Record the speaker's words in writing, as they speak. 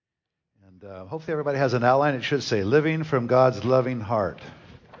Hopefully everybody has an outline. It should say Living from God's Loving Heart.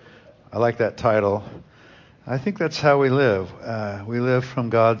 I like that title. I think that's how we live. We live from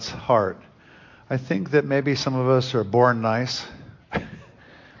God's heart. I think that maybe some of us are born nice.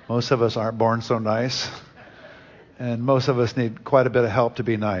 Most of us aren't born so nice. And most of us need quite a bit of help to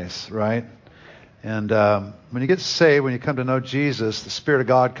be nice, right? And when you get saved, when you come to know Jesus, the Spirit of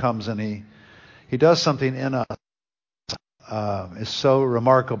God comes and He does something in us. Is so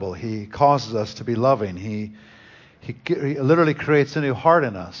remarkable. He causes us to be loving. He literally creates a new heart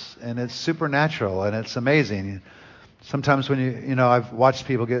in us, and it's supernatural and it's amazing. Sometimes when I've watched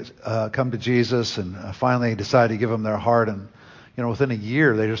people come to Jesus and finally decide to give Him their heart, and within a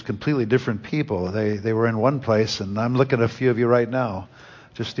year they're just completely different people. They were in one place, and I'm looking at a few of you right now,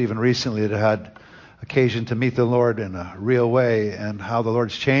 just even recently that had occasion to meet the Lord in a real way, and how the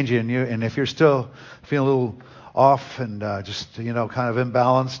Lord's changing you. And if you're still feeling a little off and just kind of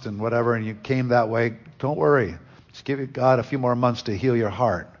imbalanced and whatever, and you came that way, don't worry. Just give God a few more months to heal your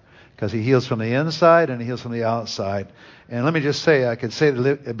heart, because He heals from the inside and He heals from the outside. And let me just say, I could say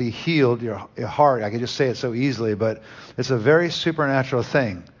to be healed, your heart, I could just say it so easily, but it's a very supernatural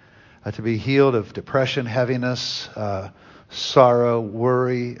thing to be healed of depression, heaviness, sorrow,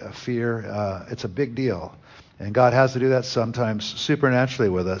 worry, fear. It's a big deal. And God has to do that sometimes supernaturally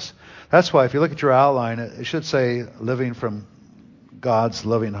with us. That's why if you look at your outline, it should say Living from God's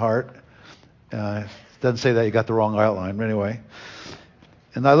Loving Heart. If it doesn't say that, you got the wrong outline. But anyway.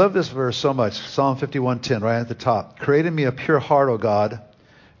 And I love this verse so much. Psalm 51:10, right at the top. Create in me a pure heart, O God,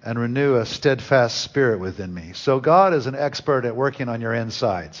 and renew a steadfast spirit within me. So God is an expert at working on your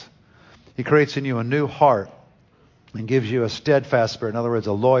insides. He creates in you a new heart and gives you a steadfast spirit. In other words,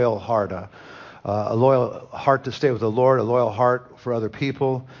 a loyal heart, a loyal heart to stay with the Lord, a loyal heart for other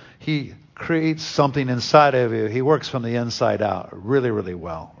people. He creates something inside of you. He works from the inside out really, really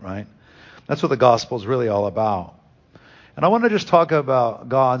well, right? That's what the gospel is really all about. And I want to just talk about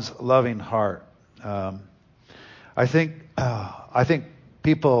God's loving heart. I think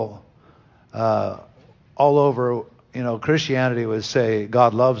people all over, Christianity would say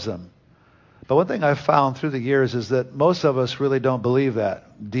God loves them. But one thing I've found through the years is that most of us really don't believe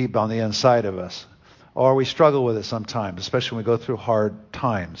that deep on the inside of us. Or we struggle with it sometimes, especially when we go through hard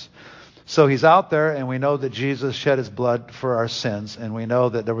times. So He's out there, and we know that Jesus shed His blood for our sins, and we know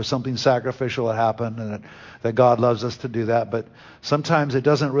that there was something sacrificial that happened, and that God loves us to do that. But sometimes it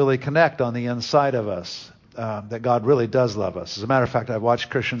doesn't really connect on the inside of us, that God really does love us. As a matter of fact, I've watched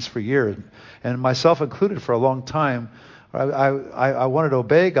Christians for years, and myself included for a long time. I wanted to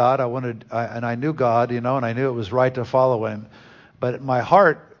obey God. And I knew God, and I knew it was right to follow Him. But my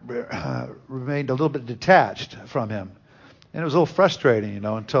heart remained a little bit detached from Him. And it was a little frustrating,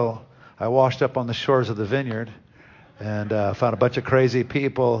 until I washed up on the shores of the vineyard and found a bunch of crazy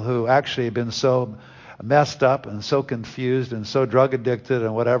people who actually had been so messed up and so confused and so drug addicted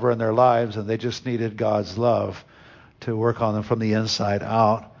and whatever in their lives, and they just needed God's love to work on them from the inside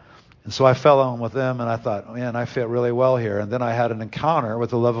out. And so I fell on with them, and I thought, man, I fit really well here. And then I had an encounter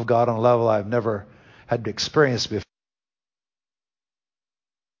with the love of God on a level I've never had experienced before.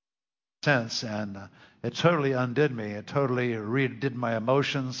 And it totally undid me. It totally redid my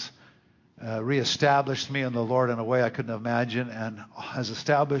emotions, reestablished me in the Lord in a way I couldn't imagine, and has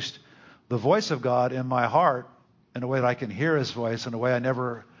established the voice of God in my heart in a way that I can hear His voice in a way I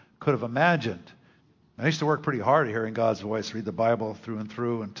never could have imagined. I used to work pretty hard at hearing God's voice, read the Bible through and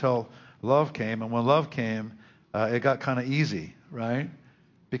through until love came. And when love came, it got kind of easy, right?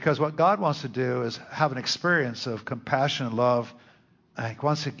 Because what God wants to do is have an experience of compassion and love. He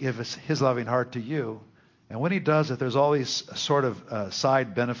wants to give His loving heart to you. And when He does it, there's all these sort of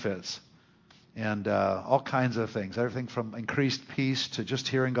side benefits and all kinds of things. Everything from increased peace to just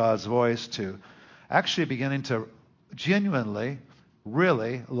hearing God's voice to actually beginning to genuinely,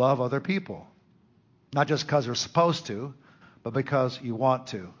 really love other people. Not just because they're supposed to, but because you want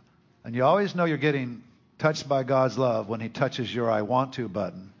to. And you always know you're getting touched by God's love when He touches your I want to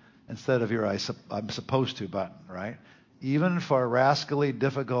button instead of your I'm supposed to button, right? Even for rascally,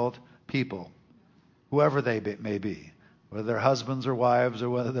 difficult people, whoever they may be, whether they're husbands or wives or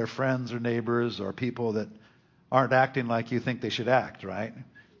whether they're friends or neighbors or people that aren't acting like you think they should act, right?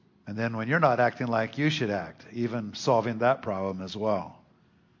 And then when you're not acting like you should act, even solving that problem as well.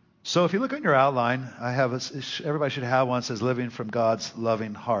 So if you look on your outline, everybody should have one that says Living from God's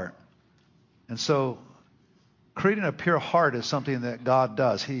Loving Heart. And so creating a pure heart is something that God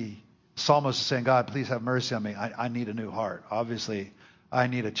does. Psalmist is saying, God, please have mercy on me. I need a new heart. Obviously, I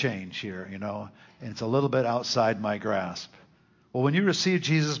need a change here, and it's a little bit outside my grasp. Well, when you receive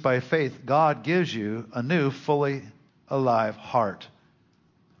Jesus by faith, God gives you a new, fully alive heart.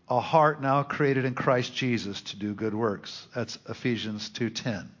 a heart now created in Christ Jesus to do good works. That's Ephesians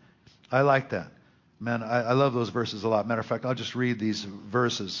 2:10. I like that. Man, I love those verses a lot. Matter of fact, I'll just read these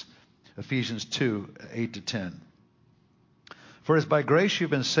verses. Ephesians 2:8-10. For it is by grace you've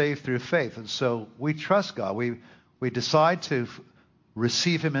been saved through faith. And so we trust God. We decide to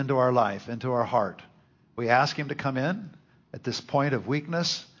receive him into our life, into our heart. We ask him to come in at this point of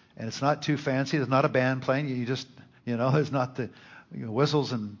weakness. And it's not too fancy. There's not a band playing. You just, there's not the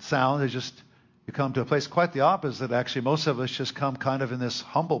whistles and sound. It's just, you come to a place quite the opposite. Actually, most of us just come kind of in this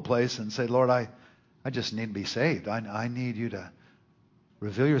humble place and say, Lord, I just need to be saved. I need you to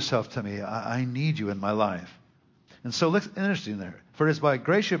reveal yourself to me. I need you in my life. And so look, interesting there. For it is by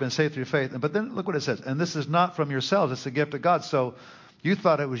grace you've been saved through faith. But then look what it says. And this is not from yourselves. It's a gift of God. So you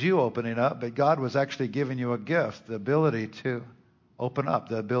thought it was you opening up, but God was actually giving you a gift, the ability to open up,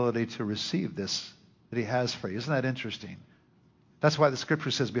 the ability to receive this that he has for you. Isn't that interesting? That's why the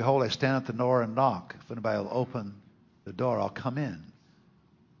scripture says, behold, I stand at the door and knock. If anybody will open the door, I'll come in.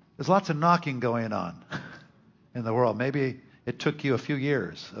 There's lots of knocking going on in the world. Maybe it took you a few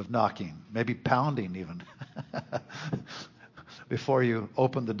years of knocking, maybe pounding even, before you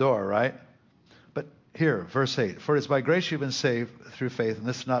opened the door, right? But here, verse 8, for it is by grace you've been saved through faith, and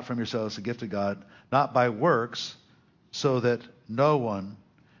this is not from yourselves, it's a gift of God, not by works, so that no one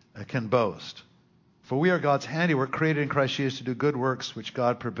can boast. For we are God's handiwork, created in Christ Jesus to do good works, which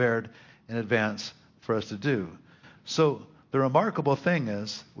God prepared in advance for us to do. So the remarkable thing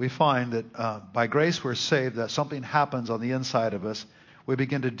is, we find that by grace we're saved, that something happens on the inside of us. We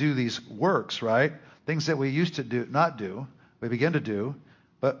begin to do these works, right? Things that we used to not do, we begin to do.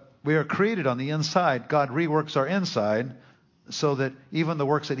 But we are created on the inside. God reworks our inside so that even the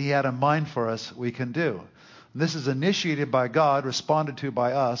works that he had in mind for us, we can do. And this is initiated by God, responded to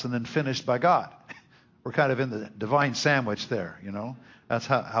by us, and then finished by God. We're kind of in the divine sandwich there, That's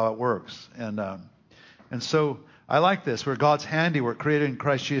how it works. And so I like this. We're God's handiwork, created in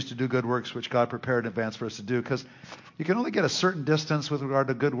Christ Jesus to do good works, which God prepared in advance for us to do. Because you can only get a certain distance with regard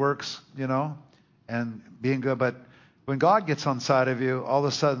to good works, and being good. But when God gets on side of you, all of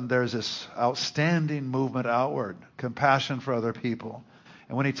a sudden there's this outstanding movement outward, compassion for other people.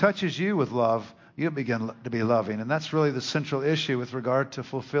 And when he touches you with love, you begin to be loving. And that's really the central issue with regard to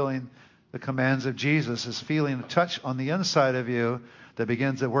fulfilling the commands of Jesus, is feeling a touch on the inside of you that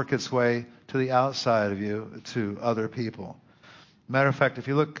begins to work its way to the outside of you, to other people. Matter of fact, if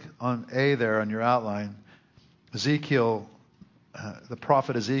you look on A there on your outline, Ezekiel, the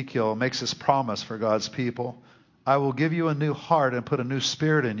prophet Ezekiel makes this promise for God's people. I will give you a new heart and put a new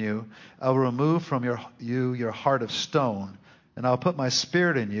spirit in you. I will remove from your heart of stone, and I'll put my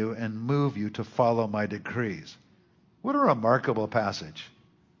spirit in you and move you to follow my decrees. What a remarkable passage.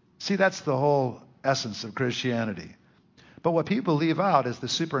 See, that's the whole essence of Christianity. But what people leave out is the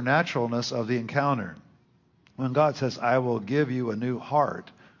supernaturalness of the encounter. When God says, I will give you a new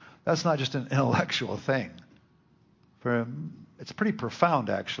heart, that's not just an intellectual thing. It's pretty profound,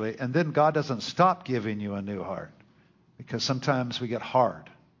 actually. And then God doesn't stop giving you a new heart, because sometimes we get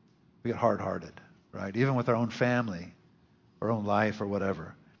hard. We get hard-hearted, right? Even with our own family, our own life, or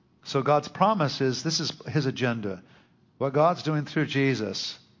whatever. So God's promise is, this is his agenda. What God's doing through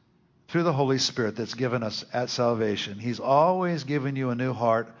Jesus, through the Holy Spirit that's given us at salvation, he's always giving you a new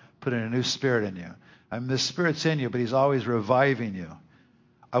heart, putting a new spirit in you. The Spirit's in you, but he's always reviving you.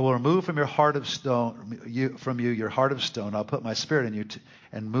 I will remove from your heart of stone, your heart of stone. I'll put my spirit in you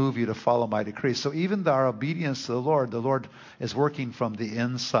and move you to follow my decrees. So even our obedience to the Lord is working from the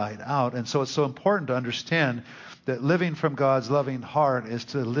inside out. And so it's so important to understand that living from God's loving heart is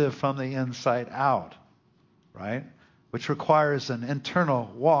to live from the inside out, right? Which requires an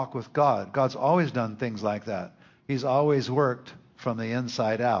internal walk with God. God's always done things like that. He's always worked from the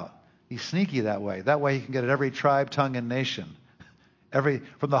inside out. He's sneaky that way. That way he can get at every tribe, tongue, and nation.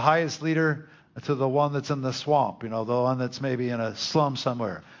 From the highest leader to the one that's in the swamp, the one that's maybe in a slum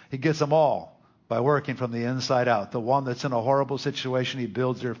somewhere. He gets them all by working from the inside out. The one that's in a horrible situation, he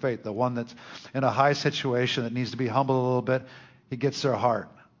builds their faith. The one that's in a high situation that needs to be humbled a little bit, he gets their heart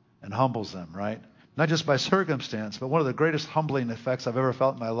and humbles them, right? Not just by circumstance, but one of the greatest humbling effects I've ever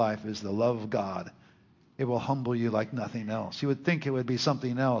felt in my life is the love of God. It will humble you like nothing else. You would think it would be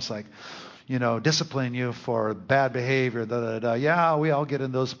something else, like, discipline you for bad behavior, Yeah, we all get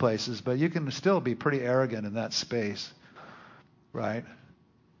in those places, but you can still be pretty arrogant in that space, right?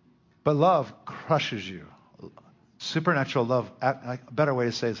 But love crushes you. Supernatural love, a better way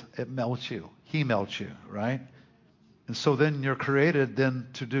to say is it melts you. He melts you, right? And so then you're created then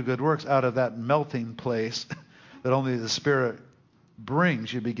to do good works out of that melting place that only the Spirit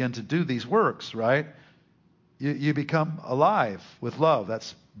brings. You begin to do these works, right? You become alive with love.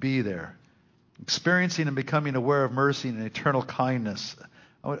 That's be there. Experiencing and becoming aware of mercy and eternal kindness.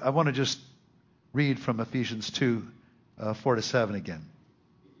 I want to just read from Ephesians 2, 4-7 again.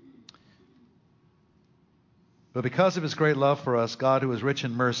 But because of his great love for us, God, who is rich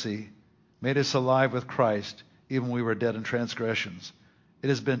in mercy, made us alive with Christ, even when we were dead in transgressions. It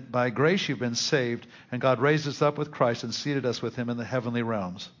has been by grace you've been saved, and God raised us up with Christ and seated us with him in the heavenly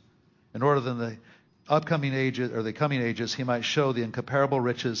realms, in order that in the upcoming ages, or the coming ages, he might show the incomparable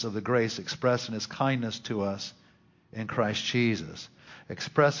riches of the grace expressed in his kindness to us in Christ Jesus.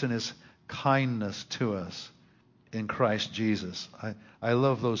 Expressed in his kindness to us in Christ Jesus. I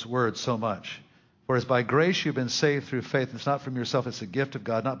love those words so much. For as by grace you've been saved through faith. It's not from yourself, it's a gift of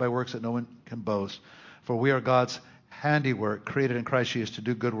God, not by works that no one can boast. For we are God's handiwork, created in Christ Jesus to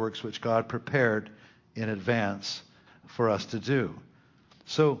do good works which God prepared in advance for us to do.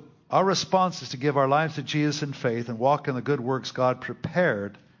 So our response is to give our lives to Jesus in faith and walk in the good works God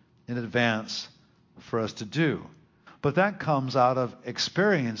prepared in advance for us to do. But that comes out of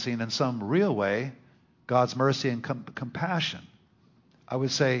experiencing in some real way God's mercy and compassion. I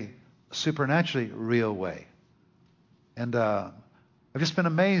would say supernaturally real way. And I've just been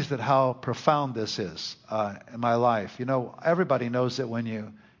amazed at how profound this is in my life. You know, everybody knows that when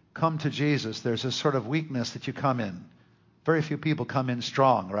you come to Jesus, there's this sort of weakness that you come in. Very few people come in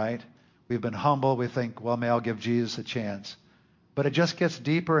strong, right? We've been humble. We think, well, may I'll give Jesus a chance. But it just gets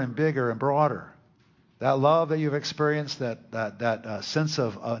deeper and bigger and broader. That love that you've experienced, that sense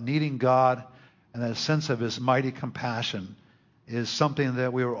of needing God, and that sense of his mighty compassion is something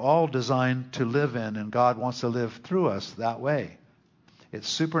that we were all designed to live in, and God wants to live through us that way. It's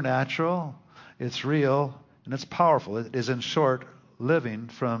supernatural, it's real, and it's powerful. It is, in short, living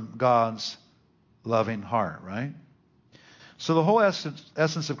from God's loving heart, right? So the whole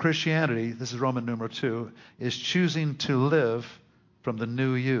essence of Christianity, this is Roman numeral 2, is choosing to live from the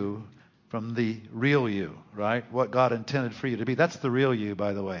new you, from the real you, right? What God intended for you to be. That's the real you,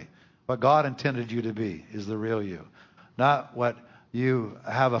 by the way. What God intended you to be is the real you. Not what you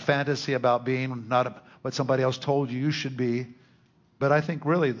have a fantasy about being, not what somebody else told you should be. But I think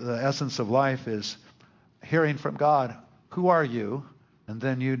really the essence of life is hearing from God, who are you? And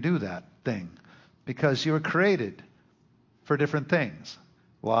then you do that thing. Because you were created for different things.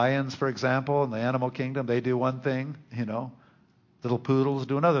 Lions, for example, in the animal kingdom, they do one thing, you know. Little poodles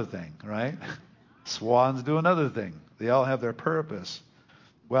do another thing, right? Swans do another thing. They all have their purpose.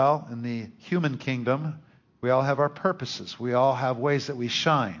 Well, in the human kingdom, we all have our purposes. We all have ways that we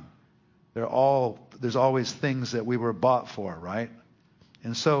shine. There's always things that we were bought for, right?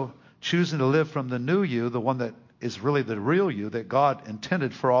 And so choosing to live from the new you, the one that is really the real you, that God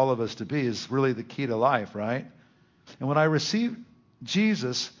intended for all of us to be, is really the key to life, right? And when I receive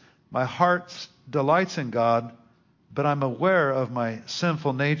Jesus, my heart delights in God, but I'm aware of my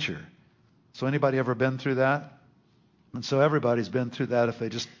sinful nature. So anybody ever been through that? And so everybody's been through that. If they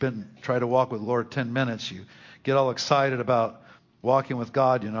just try to walk with the Lord 10 minutes, you get all excited about walking with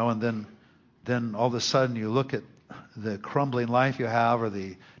God, you know, and then all of a sudden you look at the crumbling life you have, or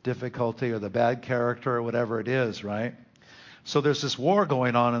the difficulty, or the bad character, or whatever it is, right? So there's this war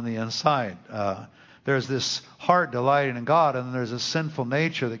going on in the inside. There's this heart delighting in God, and then there's a sinful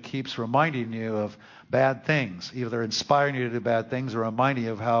nature that keeps reminding you of bad things, either inspiring you to do bad things or reminding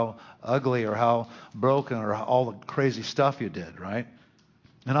you of how ugly or how broken or all the crazy stuff you did, right?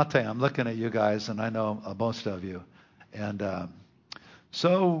 And I'll tell you, I'm looking at you guys, and I know most of you. And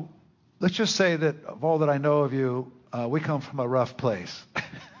so let's just say that of all that I know of you, we come from a rough place.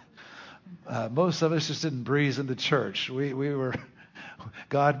 Most of us just didn't breeze into church. We were...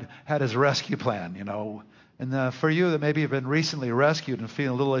 God had his rescue plan, you know. And for you that maybe have been recently rescued and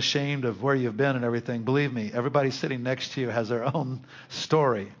feeling a little ashamed of where you've been and everything, believe me, everybody sitting next to you has their own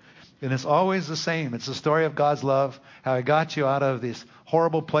story. And it's always the same. It's the story of God's love, how he got you out of this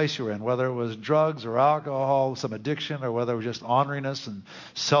horrible place you were in, whether it was drugs or alcohol, some addiction, or whether it was just orneriness and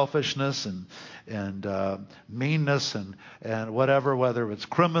selfishness and meanness and whatever, whether it's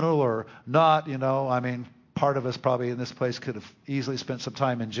criminal or not, you know. I mean, part of us probably in this place could have easily spent some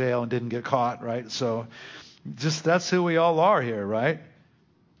time in jail and didn't get caught, right? So just that's who we all are here, right?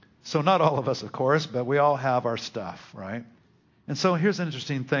 So not all of us, of course, but we all have our stuff, right? And so here's an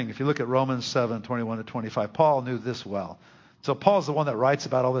interesting thing. If you look at Romans 7:21-25, Paul knew this well. So Paul's the one that writes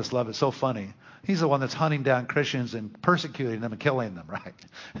about all this love. It's so funny. He's the one that's hunting down Christians and persecuting them and killing them, right?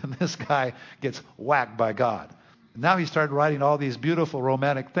 And this guy gets whacked by God. Now he started writing all these beautiful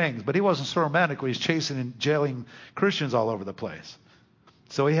romantic things, but he wasn't so romantic when he's chasing and jailing Christians all over the place.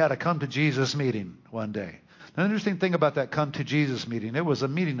 So he had a come to Jesus meeting one day. An interesting thing about that come to Jesus meeting, it was a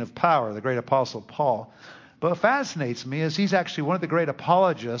meeting of power. The great apostle Paul But what fascinates me is he's actually one of the great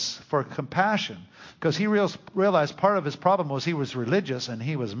apologists for compassion, because he realized part of his problem was he was religious and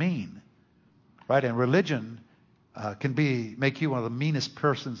he was mean, right? And religion can make you one of the meanest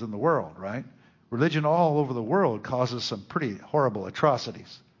persons in the world, right? Religion all over the world causes some pretty horrible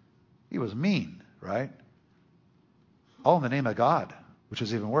atrocities. He was mean, right? All in the name of God, which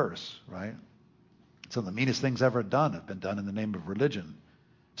is even worse, right? Some of the meanest things ever done have been done in the name of religion.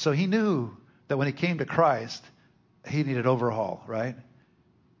 So he knew that when he came to Christ, he needed overhaul, right?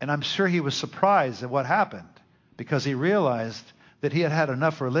 And I'm sure he was surprised at what happened, because he realized that he had had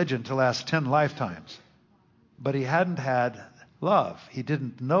enough religion to last 10 lifetimes. But he hadn't had love. He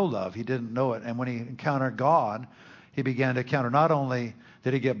didn't know love. He didn't know it. And when he encountered God, he began to encounter, not only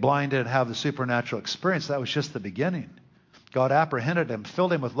did he get blinded and have the supernatural experience, that was just the beginning. God apprehended him,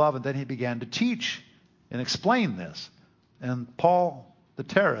 filled him with love, and then he began to teach and explain this. And Paul, the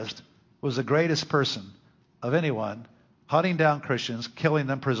terrorist, was the greatest person of anyone, hunting down Christians, killing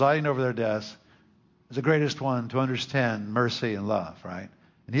them, presiding over their deaths, was the greatest one to understand mercy and love, right?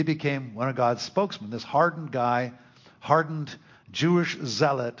 And he became one of God's spokesmen, this hardened guy, hardened Jewish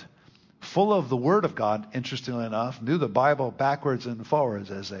zealot, full of the Word of God, interestingly enough, knew the Bible backwards and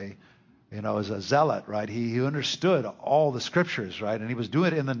forwards as a zealot, right? He understood all the Scriptures, right? And he was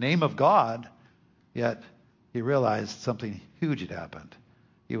doing it in the name of God, yet he realized something huge had happened.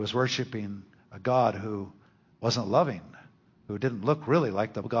 He was worshiping a God who wasn't loving, who didn't look really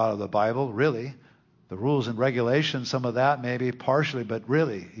like the God of the Bible, really. The rules and regulations, some of that maybe partially, but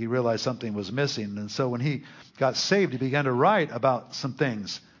really he realized something was missing. And so when he got saved, he began to write about some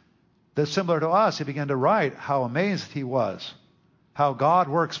things that's similar to us. He began to write how amazed he was, how God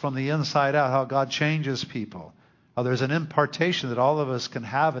works from the inside out, how God changes people, how there's an impartation that all of us can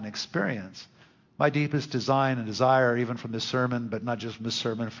have and experience. My deepest design and desire, even from this sermon, but not just from this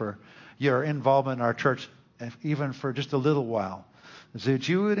sermon, for your involvement in our church, even for just a little while, is that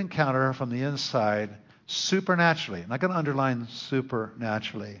you would encounter from the inside supernaturally, I'm not going to underline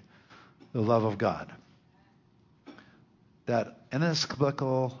supernaturally, the love of God. That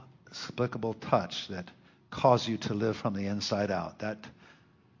inexplicable touch that causes you to live from the inside out. That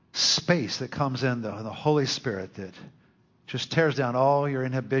space that comes in the Holy Spirit that just tears down all your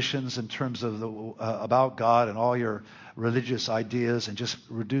inhibitions in terms of about God and all your religious ideas, and just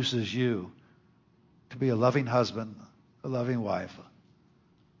reduces you to be a loving husband, a loving wife,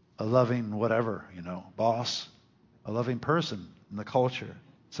 a loving whatever, boss, a loving person in the culture.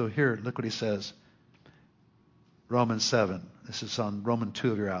 So here, look what he says. Romans 7. This is on Romans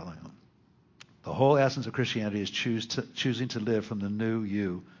 2 of your outline. The whole essence of Christianity is choosing to live from the new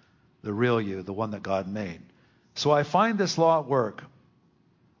you, the real you, the one that God made. So I find this law at work.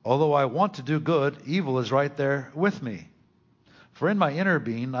 Although I want to do good, evil is right there with me. For in my inner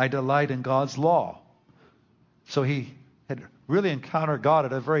being, I delight in God's law. So he had really encountered God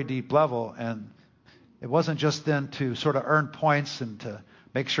at a very deep level, and it wasn't just then to sort of earn points and to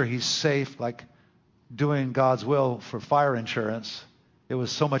make sure he's safe, like doing God's will for fire insurance. It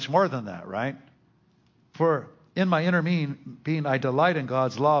was so much more than that, right? For in my inner being, I delight in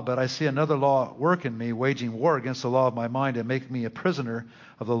God's law, but I see another law at work in me, waging war against the law of my mind and making me a prisoner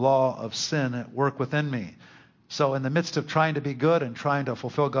of the law of sin at work within me. So in the midst of trying to be good and trying to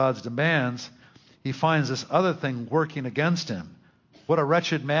fulfill God's demands, he finds this other thing working against him. What a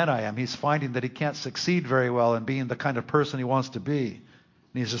wretched man I am. He's finding that he can't succeed very well in being the kind of person he wants to be.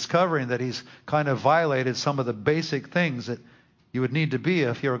 And he's discovering that he's kind of violated some of the basic things that you would need to be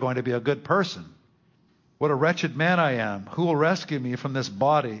if you were going to be a good person. What a wretched man I am. Who will rescue me from this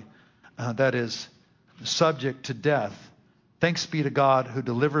body that is subject to death? Thanks be to God who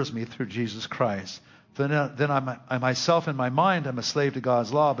delivers me through Jesus Christ. Then I myself in my mind am a slave to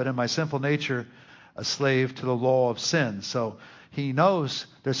God's law, but in my sinful nature a slave to the law of sin. So he knows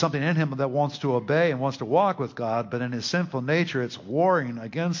there's something in him that wants to obey and wants to walk with God, but in his sinful nature it's warring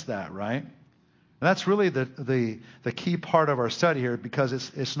against that, right? And that's really the key part of our study here, because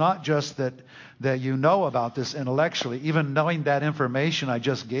it's not just that you know about this intellectually. Even knowing that information I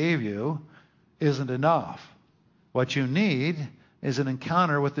just gave you isn't enough. What you need is an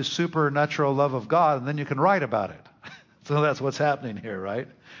encounter with the supernatural love of God, and then you can write about it. So that's what's happening here, right?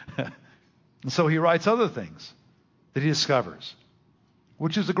 And so he writes other things that he discovers,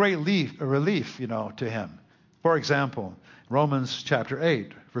 which is a great relief, to him. For example, Romans chapter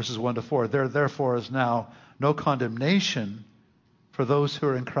 8, verses 1 to 4. There therefore is now no condemnation for those who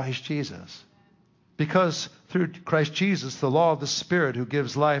are in Christ Jesus. Because through Christ Jesus, the law of the Spirit who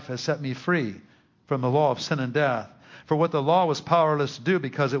gives life has set me free from the law of sin and death. For what the law was powerless to do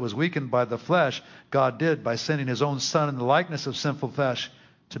because it was weakened by the flesh, God did by sending his own Son in the likeness of sinful flesh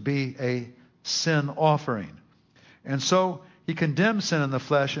to be a sin offering. And so he condemned sin in the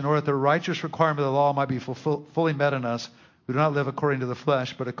flesh in order that the righteous requirement of the law might be fully met in us who do not live according to the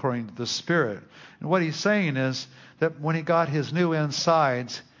flesh, but according to the Spirit. And what he's saying is that when he got his new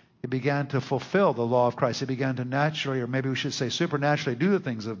insides, he began to fulfill the law of Christ. He began to naturally, or maybe we should say supernaturally, do the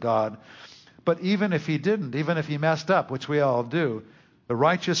things of God. But even if he didn't, even if he messed up, which we all do, the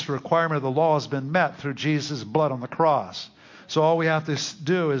righteous requirement of the law has been met through Jesus' blood on the cross. So all we have to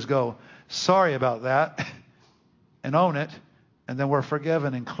do is go, sorry about that, and own it, and then we're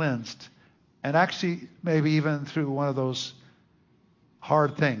forgiven and cleansed. And actually, maybe even through one of those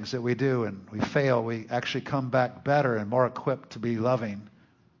hard things that we do and we fail, we actually come back better and more equipped to be loving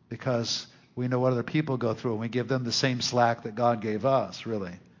because we know what other people go through and we give them the same slack that God gave us,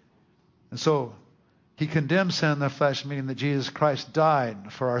 really. And so he condemned sin in the flesh, meaning that Jesus Christ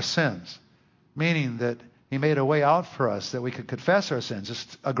died for our sins, meaning that he made a way out for us that we could confess our sins.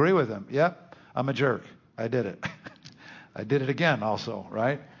 Just agree with him. Yep, I'm a jerk. I did it. I did it again also,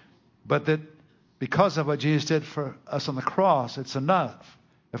 right? But that because of what Jesus did for us on the cross, it's enough.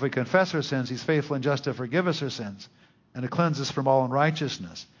 If we confess our sins, he's faithful and just to forgive us our sins and to cleanse us from all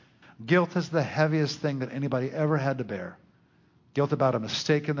unrighteousness. Guilt is the heaviest thing that anybody ever had to bear. Guilt about a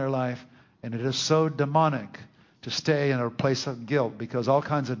mistake in their life. And it is so demonic to stay in a place of guilt because all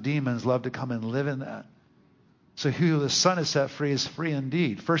kinds of demons love to come and live in that. So who the Son has set free is free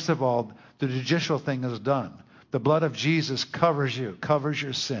indeed. First of all, the judicial thing is done. The blood of Jesus covers you, covers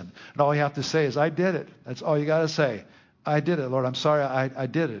your sin. And all you have to say is, I did it. That's all you got to say. I did it, Lord. I'm sorry I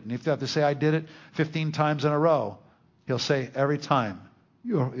did it. And if you have to say, I did it 15 times in a row, he'll say every time,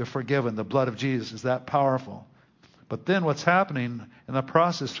 you're forgiven. The blood of Jesus is that powerful. But then what's happening in the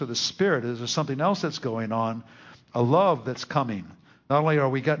process through the Spirit is there's something else that's going on, a love that's coming. Not only are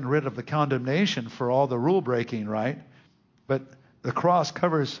we getting rid of the condemnation for all the rule breaking, right? But the cross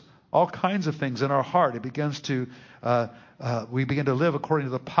covers all kinds of things in our heart. It begins to, we begin to live according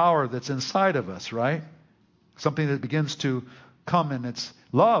to the power that's inside of us, right? Something that begins to come, and it's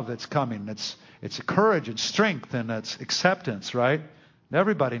love that's coming. It's courage and strength and it's acceptance, right? And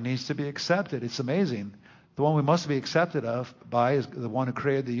everybody needs to be accepted. It's amazing. The one we must be accepted by is the one who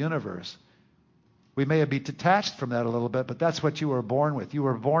created the universe. We may be detached from that a little bit, but that's what you were born with. You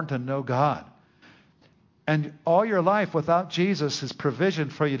were born to know God. And all your life without Jesus, his provision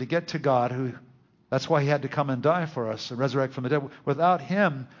for you to get to God, that's why he had to come and die for us and resurrect from the dead. Without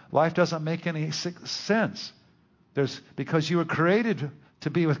him, life doesn't make any sense. Because you were created to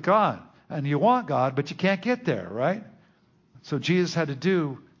be with God. And you want God, but you can't get there, right? So Jesus had to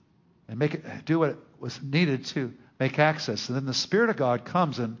do what was needed to make access. And then the Spirit of God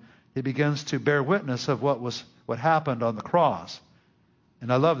comes and he begins to bear witness of what happened on the cross.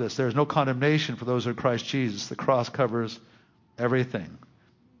 And I love this. There is no condemnation for those who are Christ Jesus. The cross covers everything.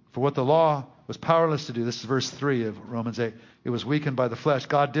 For what the law was powerless to do, this is verse 3 of Romans 8, it was weakened by the flesh.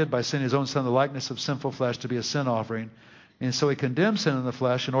 God did by sending his own Son, the likeness of sinful flesh, to be a sin offering. And so he condemned sin in the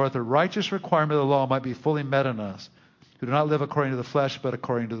flesh in order that the righteous requirement of the law might be fully met in us, who do not live according to the flesh, but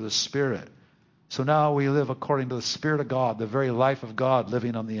according to the Spirit. So now we live according to the Spirit of God, the very life of God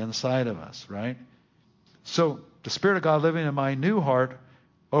living on the inside of us, right? So the Spirit of God living in my new heart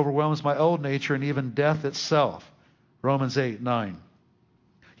overwhelms my old nature and even death itself. Romans 8:9.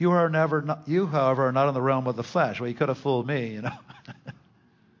 You, however, are not in the realm of the flesh. Well, you could have fooled me, you know.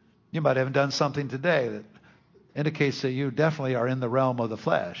 You might have done something today that indicates that you definitely are in the realm of the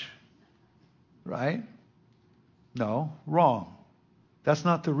flesh. Right? No, wrong. That's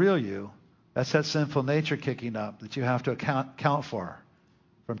not the real you. That's that sinful nature kicking up that you have to account for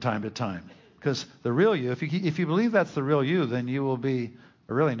from time to time. Because the real you, if you believe that's the real you, then you will be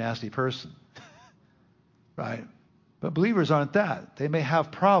a really nasty person. Right? But believers aren't that. They may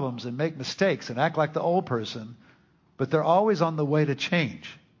have problems and make mistakes and act like the old person, but they're always on the way to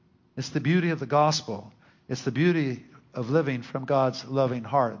change. It's the beauty of the gospel. It's the beauty of living from God's loving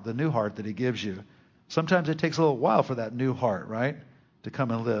heart, the new heart that he gives you. Sometimes it takes a little while for that new heart, right, to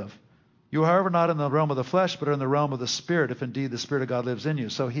come and live. You are, however, not in the realm of the flesh, but are in the realm of the Spirit, if indeed the Spirit of God lives in you.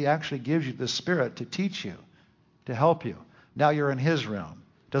 So he actually gives you the Spirit to teach you, to help you. Now you're in his realm.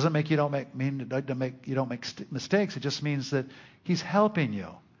 Doesn't make you don't make mistakes. It just means that he's helping you.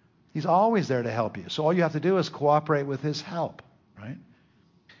 He's always there to help you. So all you have to do is cooperate with his help, right?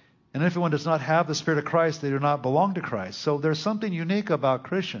 And if anyone does not have the Spirit of Christ, they do not belong to Christ. So there's something unique about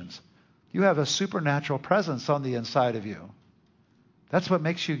Christians. You have a supernatural presence on the inside of you. That's what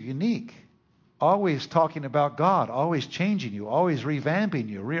makes you unique. Always talking about God, always changing you, always revamping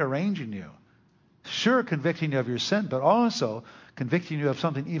you, rearranging you. Sure, convicting you of your sin, but also convicting you of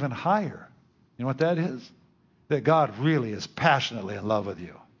something even higher. You know what that is? That God really is passionately in love with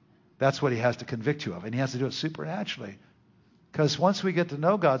you. That's what he has to convict you of. And he has to do it supernaturally. Because once we get to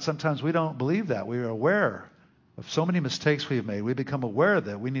know God, sometimes we don't believe that. We are aware of so many mistakes we've made. We become aware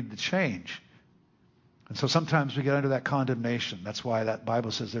that we need to change. And so sometimes we get under that condemnation. That's why that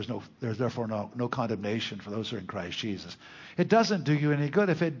Bible says there's therefore no condemnation for those who are in Christ Jesus. It doesn't do you any good.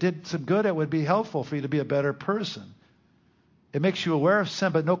 If it did some good, it would be helpful for you to be a better person. It makes you aware of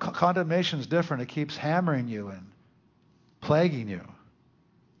sin, but no condemnation is different. It keeps hammering you and plaguing you.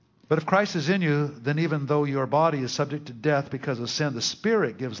 But if Christ is in you, then even though your body is subject to death because of sin, the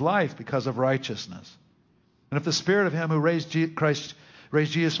Spirit gives life because of righteousness. And if the Spirit of him who raised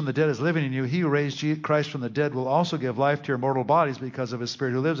Jesus from the dead is living in you, he who raised Christ from the dead will also give life to your mortal bodies because of his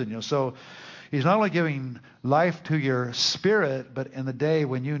Spirit who lives in you. So he's not only giving life to your spirit, but in the day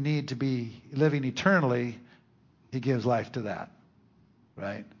when you need to be living eternally, he gives life to that.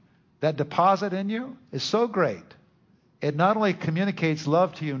 Right? That deposit in you is so great. It not only communicates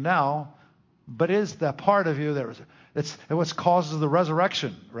love to you now, but is that part of you that's what causes the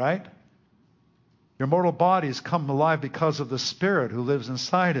resurrection, right? Your mortal bodies come alive because of the Spirit who lives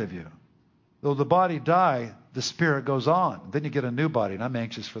inside of you. Though the body die, the Spirit goes on. Then you get a new body, and I'm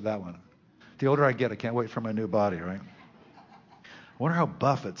anxious for that one. The older I get, I can't wait for my new body, right? I wonder how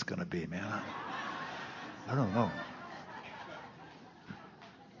buff it's going to be, man. I don't know.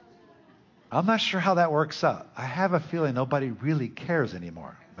 I'm not sure how that works out. I have a feeling nobody really cares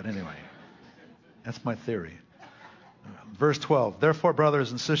anymore. But anyway, that's my theory. Verse 12, therefore,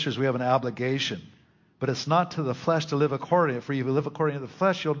 brothers and sisters, we have an obligation. But it's not to the flesh to live according to it. For if you live according to the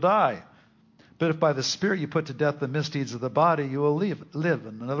flesh, you'll die. But if by the Spirit you put to death the misdeeds of the body, you will live.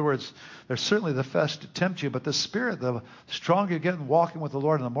 In other words, there's certainly the flesh to tempt you, but the Spirit, the stronger you get in walking with the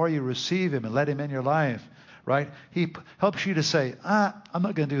Lord, and the more you receive him and let him in your life, right? He helps you to say, I'm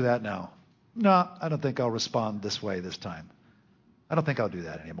not going to do that now. No, I don't think I'll respond this way this time. I don't think I'll do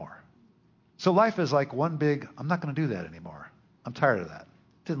that anymore. So life is like one big, I'm not going to do that anymore. I'm tired of that.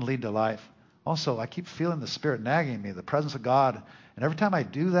 It didn't lead to life. Also, I keep feeling the Spirit nagging me, the presence of God. And every time I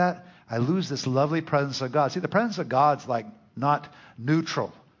do that, I lose this lovely presence of God. See, the presence of God's like not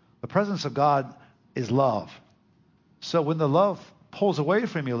neutral. The presence of God is love. So when the love pulls away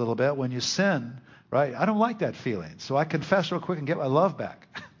from you a little bit, when you sin, right, I don't like that feeling. So I confess real quick and get my love back.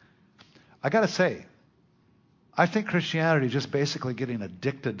 I got to say, I think Christianity is just basically getting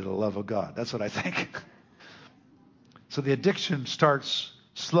addicted to the love of God. That's what I think. So the addiction starts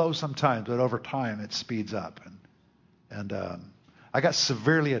slow sometimes, but over time it speeds up. And I got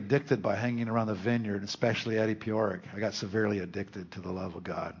severely addicted by hanging around the vineyard, especially Eddie Piorik. I got severely addicted to the love of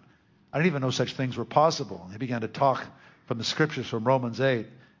God. I didn't even know such things were possible. He began to talk from the scriptures from Romans 8.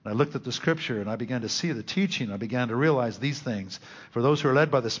 And I looked at the scripture and I began to see the teaching. I began to realize these things. For those who are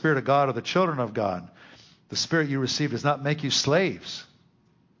led by the Spirit of God are the children of God. The Spirit you receive does not make you slaves.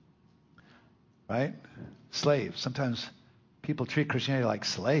 Right? Slaves. Sometimes people treat Christianity like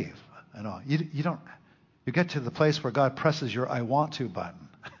slave. I know. You don't. You get to the place where God presses your I want to button.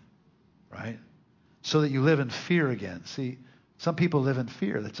 Right? So that you live in fear again. See, some people live in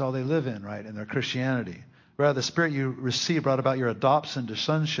fear. That's all they live in, right? In their Christianity. Rather, the Spirit you receive brought about your adoption to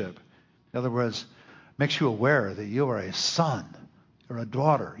sonship. In other words, makes you aware that you are a son or a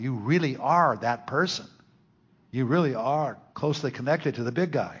daughter. You really are that person. You really are closely connected to the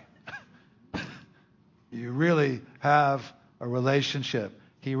big guy. You really have a relationship.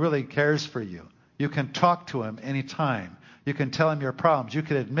 He really cares for you. You can talk to him anytime. You can tell him your problems. You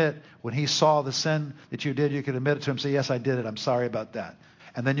can admit when he saw the sin that you did, you can admit it to him, say, yes, I did it. I'm sorry about that.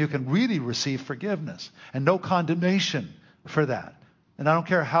 And then you can really receive forgiveness and no condemnation for that. And I don't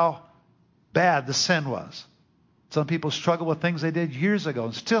care how bad the sin was. Some people struggle with things they did years ago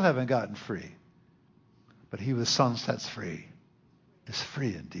and still haven't gotten free. But he who the Son sets free is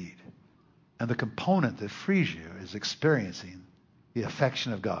free indeed. And the component that frees you is experiencing the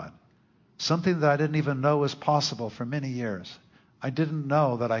affection of God. Something that I didn't even know was possible for many years. I didn't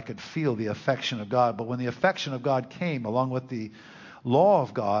know that I could feel the affection of God. But when the affection of God came along with the law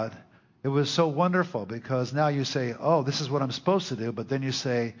of God, it was so wonderful because now you say, oh, this is what I'm supposed to do. But then you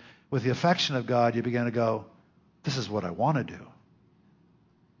say, with the affection of God, you begin to go, this is what I want to do.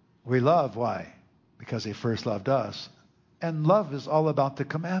 We love, why? Because he first loved us. And love is all about the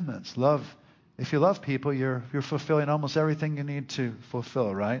commandments. Love, if you love people, you're fulfilling almost everything you need to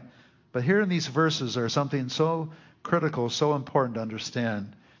fulfill, right? But here in these verses are something so critical, so important to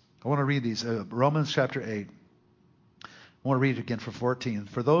understand. I want to read these. Romans chapter 8. I want to read it again for 14.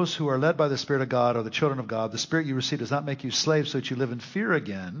 For those who are led by the Spirit of God are the children of God. The Spirit you receive does not make you slaves so that you live in fear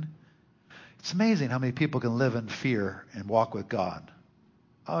again. It's amazing how many people can live in fear and walk with God.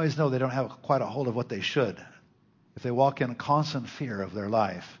 I always know they don't have quite a hold of what they should. If they walk in a constant fear of their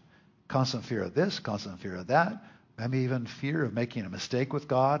life, Constant fear of this, constant fear of that, maybe even fear of making a mistake with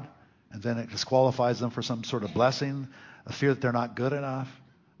God, and then it disqualifies them for some sort of blessing, a fear that they're not good enough.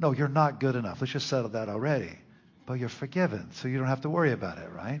 No, you're not good enough. Let's just settle that already. But you're forgiven, so you don't have to worry about it,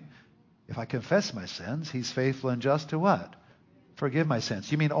 right? If I confess my sins, he's faithful and just to what? Forgive my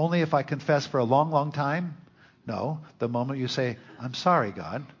sins. You mean only if I confess for a long, long time? No. The moment you say, I'm sorry,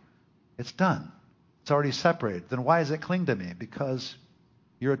 God, it's done. It's already separated. Then why does it cling to me? Because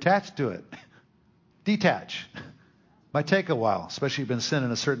you're attached to it. Detach. Might take a while, especially if you've been sinning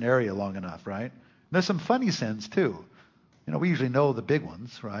in a certain area long enough, right? And there's some funny sins too. We usually know the big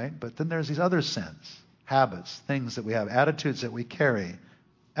ones, right? But then there's these other sins, habits, things that we have, attitudes that we carry.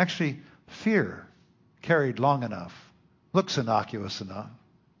 Actually, fear carried long enough looks innocuous enough,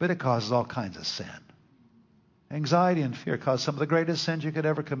 but it causes all kinds of sin. Anxiety and fear cause some of the greatest sins you could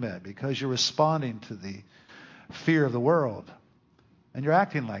ever commit because you're responding to the fear of the world. And you're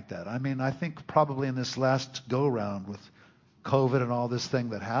acting like that. I think probably in this last go-round with COVID and all this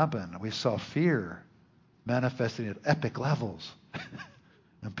thing that happened, we saw fear manifesting at epic levels.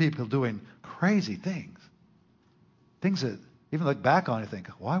 And people doing crazy things. Things that even look back on and think,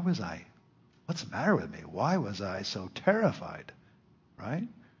 what's the matter with me? Why was I so terrified? Right?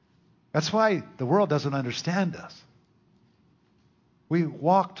 That's why the world doesn't understand us. We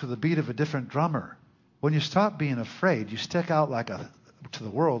walk to the beat of a different drummer. When you stop being afraid, you stick out to the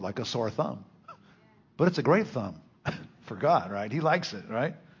world like a sore thumb. But it's a great thumb for God, right? He likes it,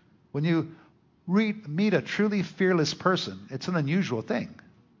 right? When you meet a truly fearless person, it's an unusual thing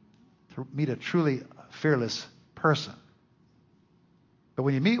to meet a truly fearless person. But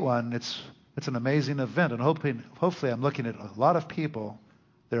when you meet one, it's an amazing event. And hopefully I'm looking at a lot of people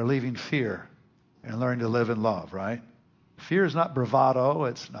that are leaving fear and learning to live in love, right? Fear is not bravado.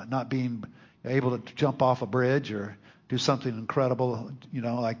 It's not being able to jump off a bridge or do something incredible,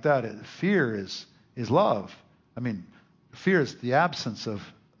 like that. Fear is love. Fear is the absence of,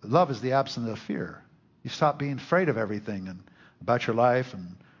 love is the absence of fear. You stop being afraid of everything and about your life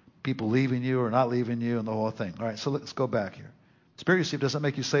and people leaving you or not leaving you and the whole thing. All right, so let's go back here. Spirit you received doesn't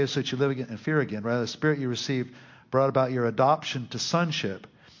make you slaves so that you live in fear again. Rather, the Spirit you received brought about your adoption to sonship.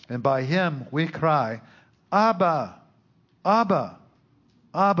 And by him we cry, Abba, Abba,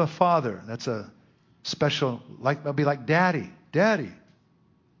 Abba, Father. That's a special, it'll be like Daddy, Daddy.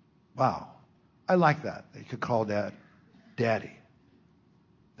 Wow. I like that. You could call Dad Daddy.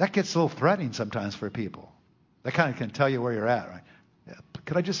 That gets a little threatening sometimes for people. That kind of can tell you where you're at, right? Yeah.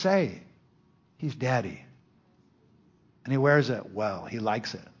 Could I just say, he's Daddy. And he wears it well. He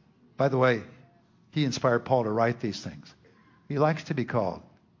likes it. By the way, he inspired Paul to write these things. He likes to be called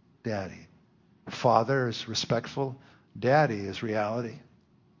Daddy. Father is respectful. Daddy is reality.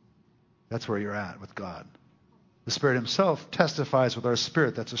 That's where you're at with God. The Spirit himself testifies with our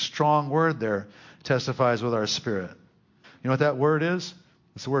spirit. That's a strong word there. Testifies with our spirit. You know what that word is?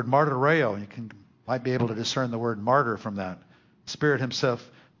 It's the word martyreo. You might be able to discern the word martyr from that. Spirit himself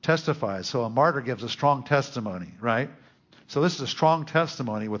testifies. So a martyr gives a strong testimony, right? So this is a strong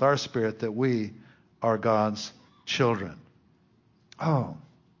testimony with our spirit that we are God's children. Oh,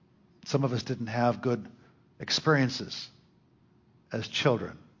 some of us didn't have good experiences as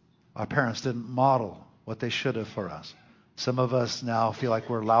children. Our parents didn't model what they should have for us. Some of us now feel like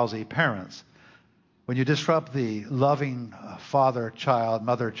we're lousy parents. When you disrupt the loving father-child,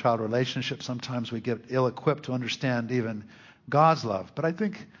 mother-child relationship, sometimes we get ill-equipped to understand even God's love. But I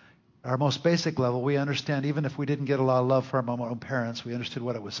think at our most basic level, we understand, even if we didn't get a lot of love from our own parents, we understood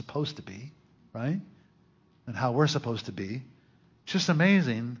what it was supposed to be, right? And how we're supposed to be. It's just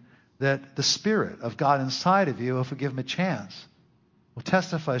amazing that the Spirit of God inside of you, if we give him a chance, will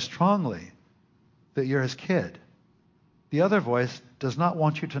testify strongly that you're his kid. The other voice does not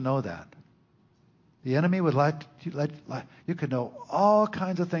want you to know that. The enemy would let you could know all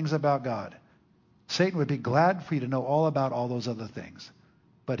kinds of things about God. Satan would be glad for you to know all about all those other things.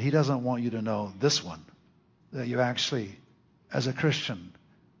 But he doesn't want you to know this one, that you actually, as a Christian,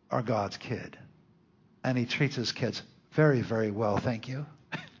 are God's kid. And he treats his kids very, very well, thank you.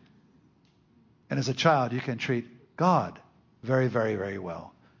 And as a child, you can treat God very, very, very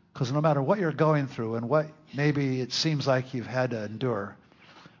well. Because no matter what you're going through and what maybe it seems like you've had to endure,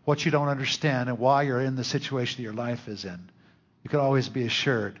 what you don't understand and why you're in the situation your life is in, you can always be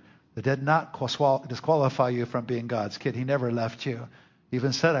assured that did not disqualify you from being God's kid. He never left you. He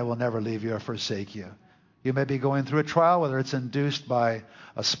even said, I will never leave you or forsake you. You may be going through a trial, whether it's induced by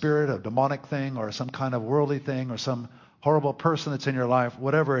a spirit, a demonic thing, or some kind of worldly thing, or some horrible person that's in your life,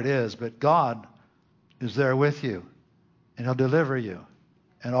 whatever it is, but God is there with you, and he'll deliver you,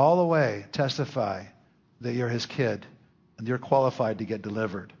 and all the way testify that you're his kid, and you're qualified to get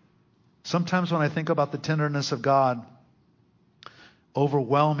delivered. Sometimes when I think about the tenderness of God,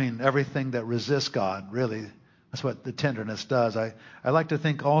 overwhelming everything that resists God, really, that's what the tenderness does. I like to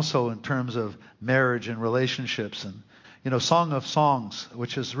think also in terms of marriage and relationships. And, Song of Songs,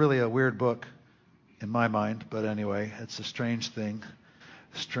 which is really a weird book in my mind, but anyway, it's a strange thing.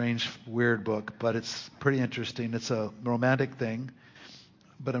 Strange, weird book, but it's pretty interesting. It's a romantic thing,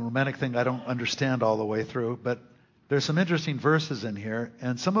 but a romantic thing I don't understand all the way through. But there's some interesting verses in here,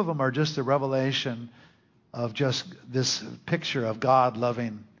 and some of them are just a revelation of just this picture of God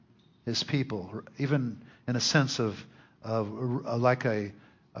loving his people, even in a sense of like a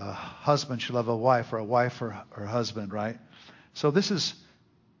husband should love a wife, or a wife for her husband, right? So this is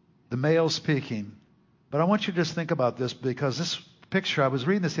the male speaking. But I want you to just think about this, because this picture, I was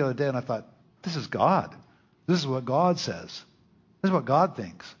reading this the other day and I thought, this is God. This is what God says. This is what God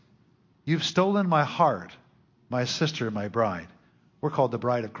thinks. You've stolen my heart, my sister, my bride. We're called the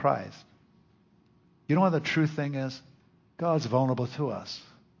bride of Christ. You know what the true thing is? God's vulnerable to us.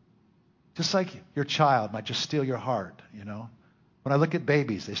 Just like your child might just steal your heart, When I look at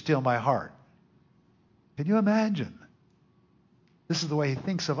babies, they steal my heart. Can you imagine? This is the way he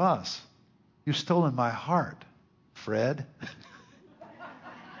thinks of us. You've stolen my heart, Fred.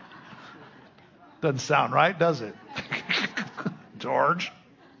 Doesn't sound right, does it? George.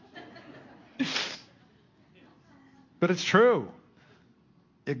 But it's true.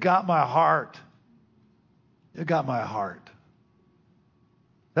 You got my heart. You got my heart.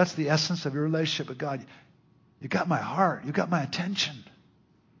 That's the essence of your relationship with God. You got my heart. You got my attention.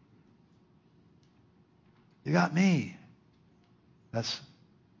 You got me. That's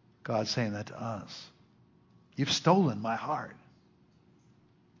God saying that to us. You've stolen my heart.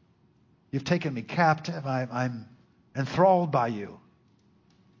 You've taken me captive. I'm enthralled by you.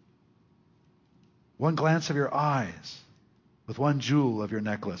 One glance of your eyes with one jewel of your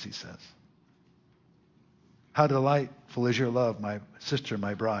necklace, he says. How delightful is your love, my sister,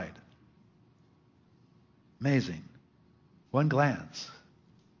 my bride. Amazing. One glance,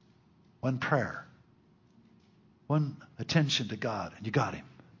 one prayer, one attention to God, and you got him.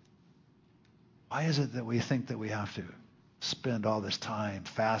 Why is it that we think that we have to spend all this time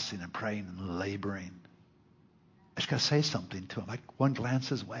fasting and praying and laboring? I just got to say something to him. Like one glance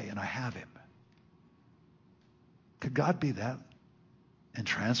his way and I have him. Could God be that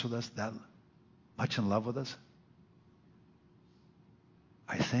entranced with us, that much in love with us?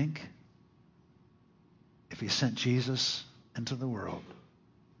 I think if he sent Jesus into the world,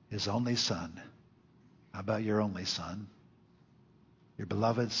 his only son, how about your only son, your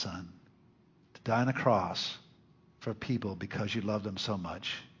beloved son, to die on a cross for people because you love them so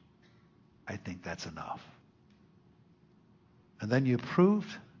much, I think that's enough. And then you proved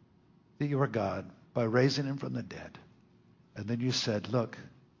that you were God by raising him from the dead. And then you said, look,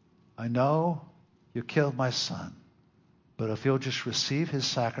 I know you killed my son, but if you'll just receive his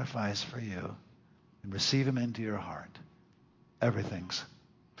sacrifice for you and receive him into your heart, everything's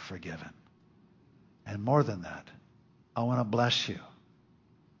forgiven. And more than that, I want to bless you.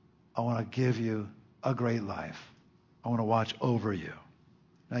 I want to give you a great life. I want to watch over you.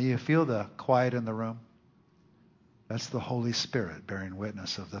 Now you feel the quiet in the room? That's the Holy Spirit bearing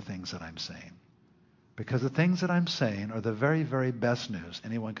witness of the things that I'm saying. Because the things that I'm saying are the very, very best news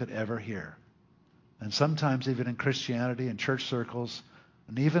anyone could ever hear. And sometimes even in Christianity and church circles,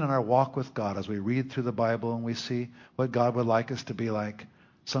 and even in our walk with God, as we read through the Bible and we see what God would like us to be like,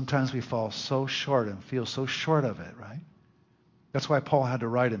 sometimes we fall so short and feel so short of it, right? That's why Paul had to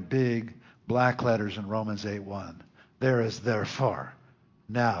write in big black letters in Romans 8:1. There is therefore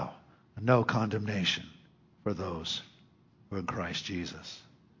now no condemnation for those who are in Christ Jesus.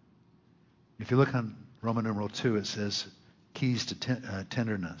 If you look on Roman numeral 2, it says keys to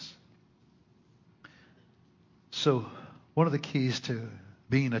tenderness. So one of the keys to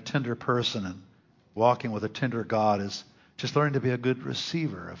being a tender person and walking with a tender God is just learning to be a good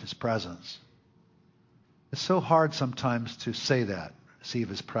receiver of his presence. It's so hard sometimes to say that, receive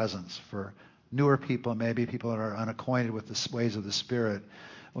his presence, for newer people, maybe people that are unacquainted with the ways of the Spirit.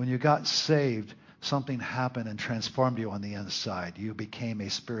 When you got saved, something happened and transformed you on the inside. You became a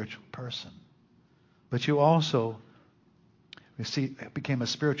spiritual person. But you also became a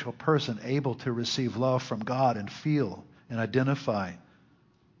spiritual person able to receive love from God and feel and identify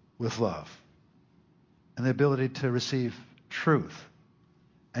with love. And the ability to receive truth.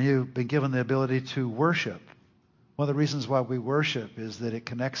 And you've been given the ability to worship. One of the reasons why we worship is that it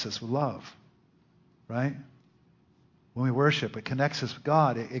connects us with love. Right? When we worship, it connects us with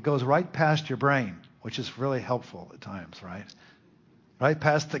God. It goes right past your brain, which is really helpful at times, right? Right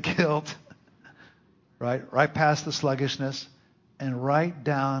past the guilt. Right past the sluggishness. and right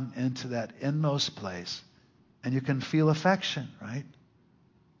down into that inmost place. And you can feel affection, right?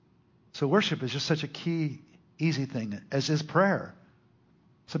 So worship is just such a key, easy thing, as is prayer.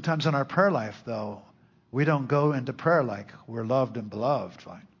 Sometimes in our prayer life, though, we don't go into prayer like we're loved and beloved,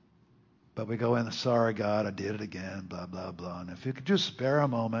 right? But we go in, sorry, God, I did it again, blah, blah, blah. And if you could just spare a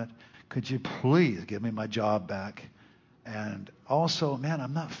moment, could you please give me my job back? And also, man,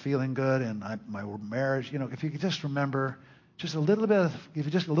 I'm not feeling good in my marriage. If you could just remember just a little bit if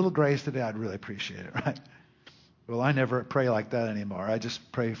you just a little grace today, I'd really appreciate it, right? Well, I never pray like that anymore. I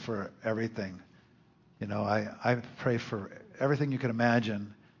just pray for everything. I pray for everything you can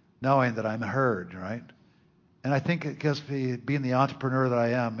imagine, knowing that I'm heard, right? And I think it gives me, being the entrepreneur that I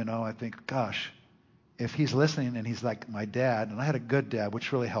am, I think, gosh, if he's listening and he's like my dad, and I had a good dad,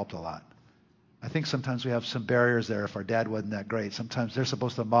 which really helped a lot. I think sometimes we have some barriers there if our dad wasn't that great. Sometimes they're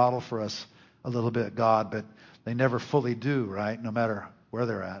supposed to model for us a little bit God, but they never fully do, right? No matter where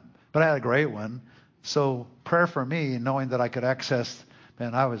they're at. But I had a great one. So prayer for me, knowing that I could access,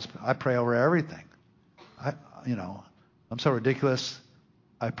 man, I pray over everything. I'm so ridiculous.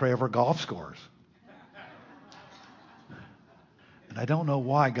 I pray over golf scores. And I don't know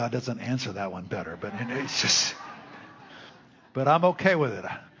why God doesn't answer that one better, but it's just, but I'm okay with it.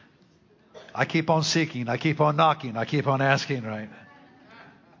 I keep on seeking. I keep on knocking. I keep on asking, right?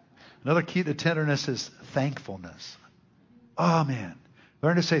 Another key to tenderness is thankfulness. Oh, man.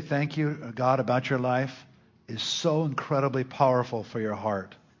 Learn to say thank you, God, about your life is so incredibly powerful for your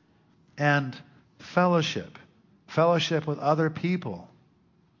heart. And fellowship. Fellowship with other people.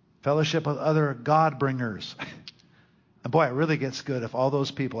 Fellowship with other God bringers. And boy, it really gets good if all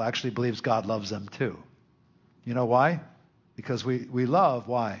those people actually believes God loves them too. You know why? Because we love.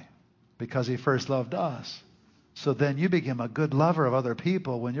 Why? Because he first loved us. So then you become a good lover of other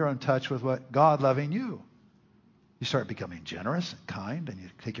people when you're in touch with what God loving you. You start becoming generous and kind, and you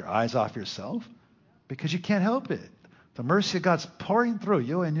take your eyes off yourself because you can't help it. The mercy of God's pouring through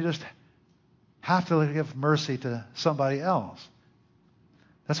you, and you just have to give mercy to somebody else.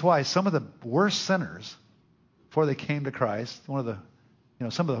 That's why some of the worst sinners, before they came to Christ, some of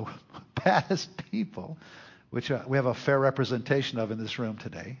the baddest people, which we have a fair representation of in this room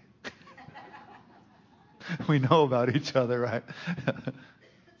today. We know about each other, right?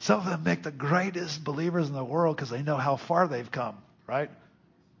 Some of them make the greatest believers in the world because they know how far they've come, right?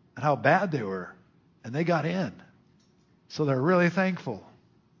 And how bad they were. And they got in. So they're really thankful.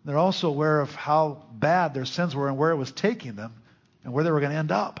 They're also aware of how bad their sins were and where it was taking them and where they were going to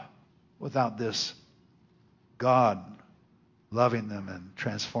end up without this God loving them and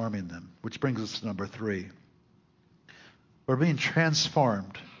transforming them. Which brings us to number 3. We're being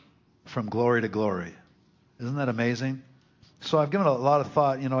transformed from glory to glory. Isn't that amazing? So I've given a lot of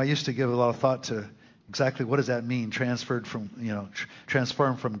thought. I used to give a lot of thought to exactly what does that mean, transformed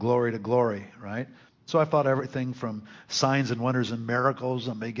from glory to glory, right? So I thought everything from signs and wonders and miracles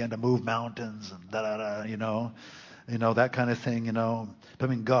and began to move mountains and that kind of thing,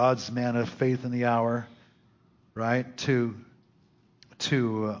 becoming God's man of faith in the hour, right? To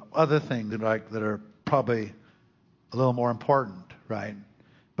other things that are probably a little more important, right?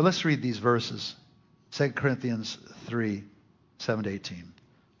 But let's read these verses. 2 Corinthians 3, 7 to 18.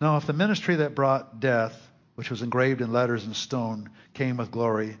 Now, if the ministry that brought death, which was engraved in letters in stone, came with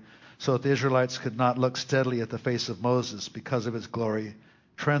glory, so that the Israelites could not look steadily at the face of Moses because of its glory,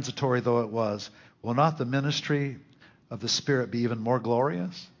 transitory though it was, will not the ministry of the Spirit be even more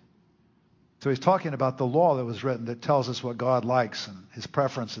glorious? So he's talking about the law that was written that tells us what God likes and his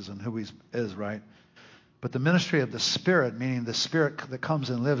preferences and who he is, right? But the ministry of the Spirit, meaning the Spirit that comes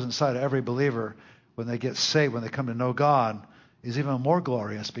and lives inside of every believer when they get saved, when they come to know God, is even more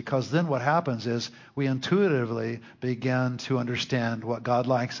glorious, because then what happens is we intuitively begin to understand what God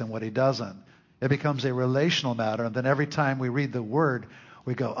likes and what he doesn't. It becomes a relational matter, and then every time we read the Word,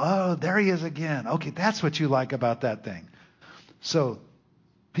 we go, oh, there he is again. Okay, that's what you like about that thing. So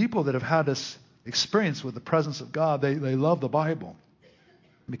people that have had this experience with the presence of God, they love the Bible,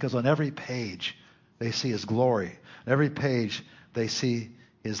 because on every page they see his glory. On every page they see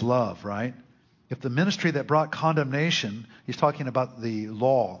his love, right? If the ministry that brought condemnation, he's talking about the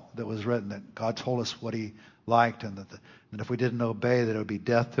law that was written, that God told us what he liked, and that if we didn't obey, that it would be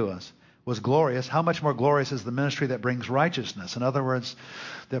death to us, was glorious. How much more glorious is the ministry that brings righteousness? In other words,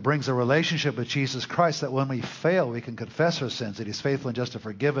 that brings a relationship with Jesus Christ, that when we fail, we can confess our sins, that he's faithful and just to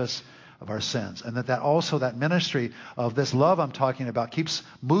forgive us of our sins. And that also that ministry of this love I'm talking about keeps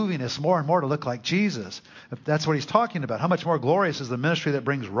moving us more and more to look like Jesus. If that's what he's talking about. How much more glorious is the ministry that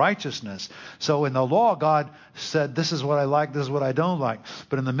brings righteousness? So in the law, God said, this is what I like, this is what I don't like.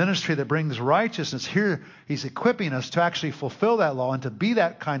 But in the ministry that brings righteousness, here he's equipping us to actually fulfill that law and to be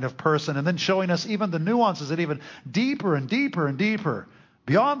that kind of person, and then showing us even the nuances that even deeper and deeper and deeper,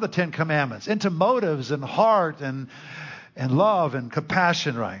 beyond the Ten Commandments, into motives and heart and love and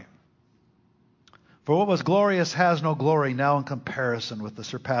compassion, right? For what was glorious has no glory now in comparison with the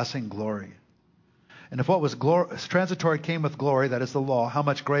surpassing glory. And if what was transitory came with glory, that is the law, how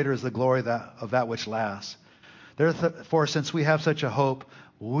much greater is the glory of that which lasts? Therefore, since we have such a hope,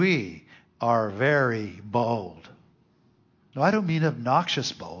 we are very bold. No, I don't mean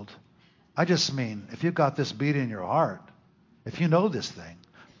obnoxious bold. I just mean if you've got this beat in your heart, if you know this thing,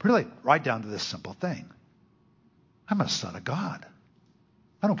 really right down to this simple thing. I'm a son of God.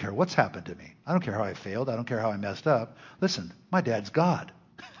 I don't care what's happened to me. I don't care how I failed. I don't care how I messed up. Listen, my dad's God.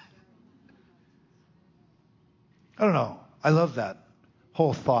 I don't know. I love that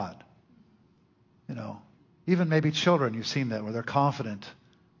whole thought. You know, even maybe children, you've seen that where they're confident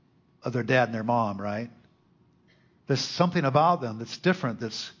of their dad and their mom, right? There's something about them that's different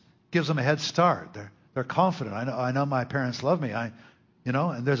that gives them a head start. They're confident. I know my parents love me.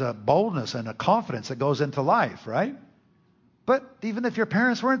 And there's a boldness and a confidence that goes into life, right? But even if your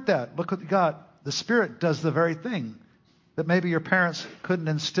parents weren't that, look what you got. The Spirit does the very thing that maybe your parents couldn't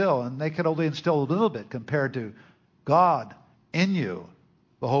instill, and they could only instill a little bit compared to God in you,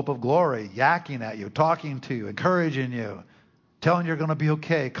 the hope of glory, yakking at you, talking to you, encouraging you, telling you're going to be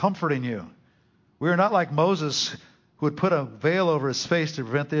okay, comforting you. We are not like Moses, who would put a veil over his face to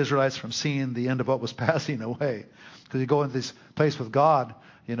prevent the Israelites from seeing the end of what was passing away. Because you go into this place with God,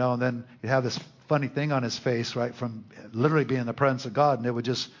 and then you have this funny thing on his face, right, from literally being in the presence of God, and it would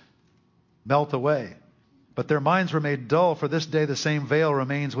just melt away. But their minds were made dull, for this day the same veil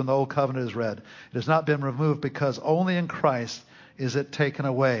remains when the old covenant is read. It has not been removed, because only in Christ is it taken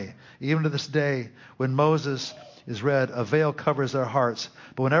away. Even to this day, when Moses is read, a veil covers their hearts.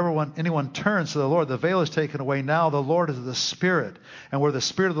 But whenever anyone turns to the Lord, the veil is taken away. Now the Lord is the Spirit, and where the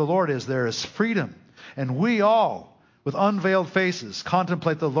Spirit of the Lord is, there is freedom. And we all, with unveiled faces,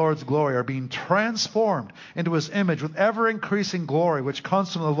 contemplate the Lord's glory, are being transformed into his image with ever-increasing glory, which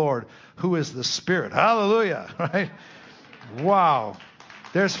comes from the Lord, who is the Spirit. Hallelujah, right? Wow.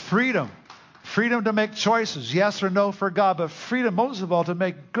 There's freedom. Freedom to make choices, yes or no for God, but freedom most of all to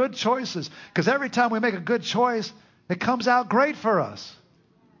make good choices. Because every time we make a good choice, it comes out great for us.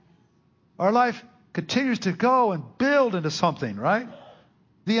 Our life continues to go and build into something, right?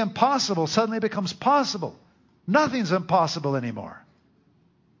 The impossible suddenly becomes possible. Nothing's impossible anymore.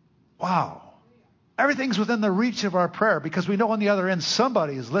 Wow. Everything's within the reach of our prayer, because we know on the other end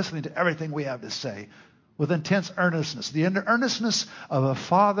somebody is listening to everything we have to say with intense earnestness. The earnestness of a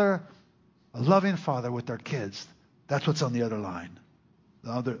father, a loving father with their kids. That's what's on the other line,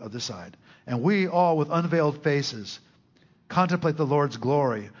 the other side. And we all, with unveiled faces, contemplate the Lord's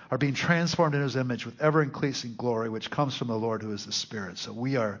glory, are being transformed in his image with ever-increasing glory, which comes from the Lord, who is the Spirit. So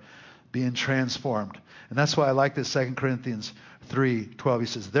we are being transformed. And that's why I like this 2 Corinthians 3:12. He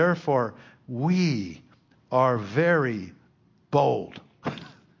says, therefore, we are very bold.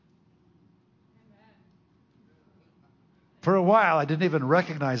 For a while, I didn't even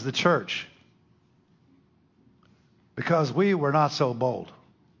recognize the church, because we were not so bold.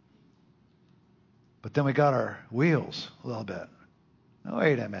 But then we got our wheels a little bit.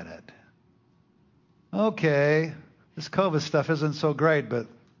 Wait a minute. Okay, this COVID stuff isn't so great, but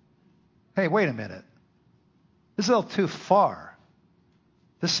hey, wait a minute. This is a little too far.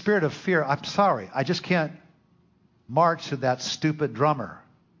 This spirit of fear, I'm sorry, I just can't march to that stupid drummer,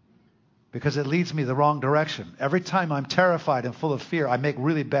 because it leads me the wrong direction. Every time I'm terrified and full of fear, I make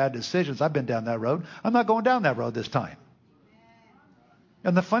really bad decisions. I've been down that road. I'm not going down that road this time.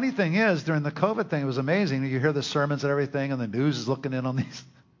 And the funny thing is, during the COVID thing, it was amazing. You hear the sermons and everything, and the news is looking in on these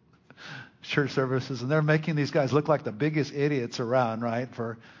church services, and they're making these guys look like the biggest idiots around, right?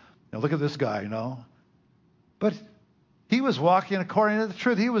 Look at this guy, But he was walking according to the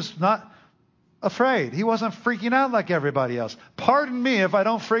truth. He was not afraid. He wasn't freaking out like everybody else. Pardon me if I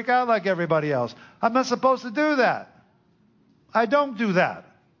don't freak out like everybody else. I'm not supposed to do that. I don't do that.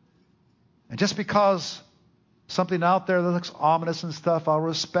 And just because something out there that looks ominous and stuff, I'll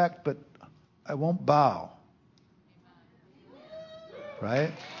respect, but I won't bow.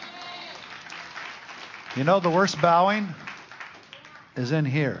 Right? The worst bowing is in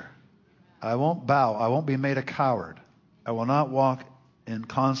here. I won't bow. I won't be made a coward. I will not walk in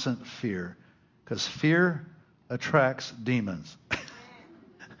constant fear, because fear attracts demons.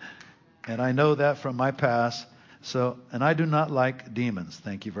 And I know that from my past. So, and I do not like demons.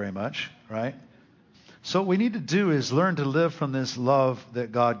 Thank you very much. Right? So what we need to do is learn to live from this love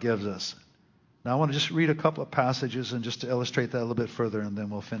that God gives us. Now I want to just read a couple of passages and just to illustrate that a little bit further, and then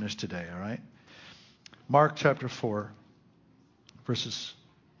we'll finish today. All right? Mark chapter 4, verses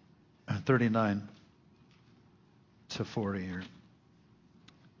 39 to 40 here.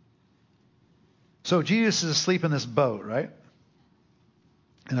 So Jesus is asleep in this boat, right?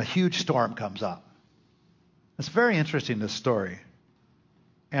 And a huge storm comes up. It's very interesting, this story.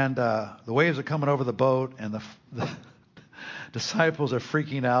 And the waves are coming over the boat, and the disciples are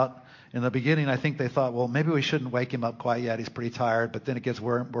freaking out. In the beginning, I think they thought, well, maybe we shouldn't wake him up quite yet. He's pretty tired. But then it gets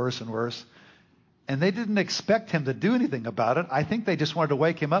worse and worse. And they didn't expect him to do anything about it. I think they just wanted to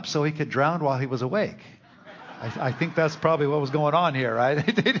wake him up so he could drown while he was awake. I think that's probably what was going on here, right?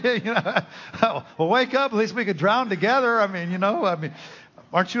 Well, wake up. At least we could drown together.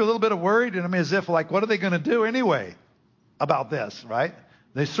 Aren't you a little bit worried? And as if like, what are they going to do anyway about this, right?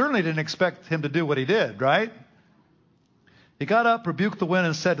 They certainly didn't expect him to do what he did, right? He got up, rebuked the wind,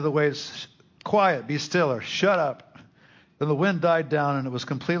 and said to the waves, "Quiet, be still," or "Shut up." Then the wind died down, and it was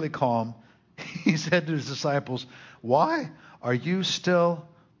completely calm. He said to his disciples, "Why are you so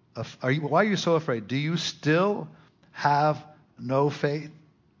afraid? Do you still have no faith?"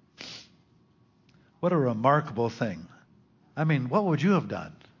 What a remarkable thing. What would you have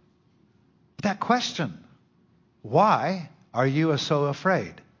done? That question. Why are you so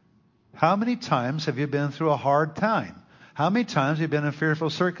afraid? How many times have you been through a hard time? How many times have you been in fearful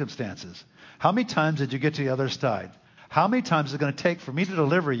circumstances? How many times did you get to the other side? How many times is it going to take for me to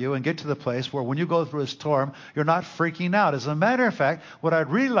deliver you and get to the place where when you go through a storm, you're not freaking out? As a matter of fact, what I'd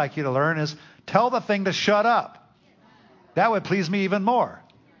really like you to learn is tell the thing to shut up. That would please me even more.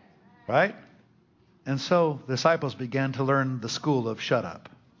 Right? And so the disciples began to learn the school of shut up.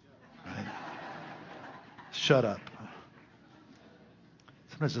 Right? Shut up.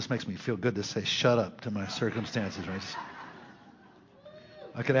 Sometimes it just makes me feel good to say shut up to my circumstances. Right?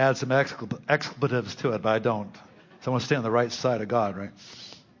 I could add some expletives to it, but I don't. So I want to stay on the right side of God, right?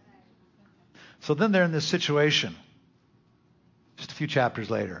 So then they're in this situation, just a few chapters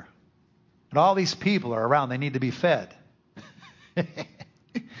later. And all these people are around. They need to be fed.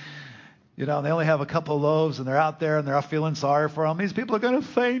 They only have a couple of loaves, and they're out there, and they're all feeling sorry for them. These people are going to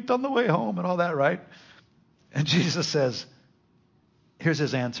faint on the way home and all that, right? And Jesus says, here's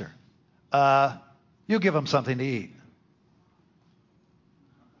his answer. You give them something to eat.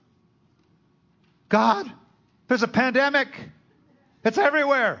 God, there's a pandemic. It's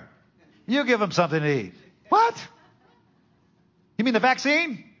everywhere. You give them something to eat. What? You mean the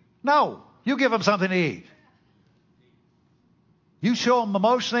vaccine? No. You give them something to eat. You show them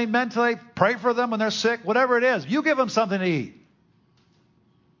emotionally, mentally, pray for them when they're sick, whatever it is. You give them something to eat.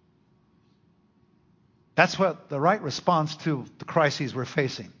 That's what the right response to the crises we're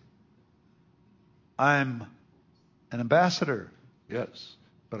facing. I'm an ambassador, yes,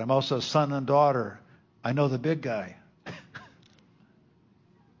 but I'm also a son and daughter. I know the big guy.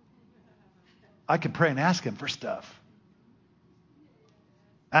 I can pray and ask him for stuff.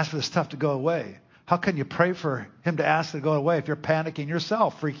 Ask for the stuff to go away. How can you pray for him to ask it to go away if you're panicking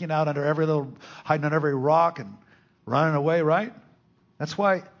yourself, freaking out hiding under every rock and running away, right? That's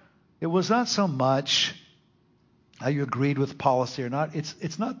why it was not so much how you agreed with policy or not.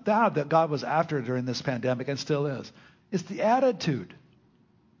 It's not that God was after during this pandemic and still is. It's the attitude.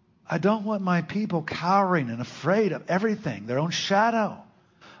 I don't want my people cowering and afraid of everything, their own shadow.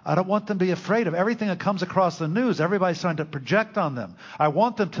 I don't want them to be afraid of everything that comes across the news. Everybody's trying to project on them. I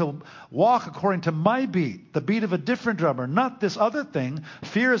want them to walk according to my beat, the beat of a different drummer, not this other thing.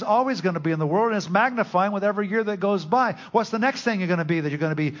 Fear is always going to be in the world, and it's magnifying with every year that goes by. What's the next thing you're going to be that you're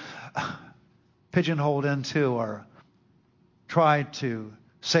going to be pigeonholed into or try to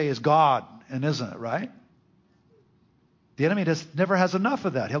say is God and isn't it, right? The enemy never has enough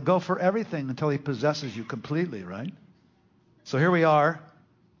of that. He'll go for everything until he possesses you completely, right? So here we are.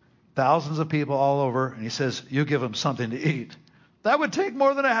 Thousands of people all over, and he says, you give them something to eat. That would take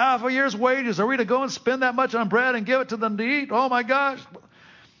more than a half a year's wages. Are we to go and spend that much on bread and give it to them to eat? Oh, my gosh.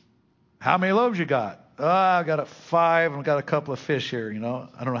 How many loaves you got? I've got 5, and I've got a couple of fish here,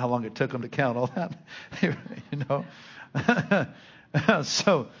 I don't know how long it took them to count all that,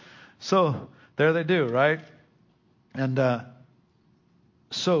 So there they do, right? And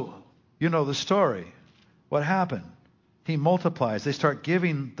so you know the story. What happened? He multiplies. They start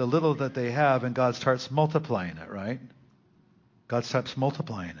giving the little that they have, and God starts multiplying it, right? God starts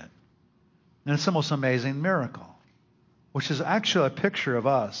multiplying it. And it's the most amazing miracle, which is actually a picture of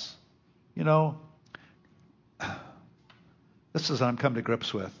us. This is what I'm come to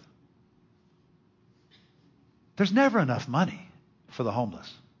grips with. There's never enough money for the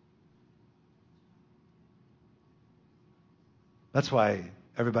homeless. That's why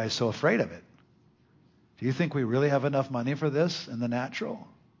everybody's so afraid of it. Do you think we really have enough money for this in the natural?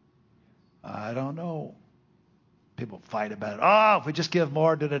 I don't know. People fight about it. Oh, if we just give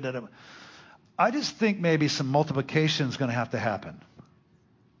more, da-da-da-da. I just think maybe some multiplication is going to have to happen.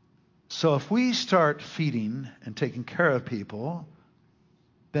 So if we start feeding and taking care of people,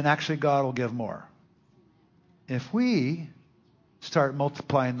 then actually God will give more. If we start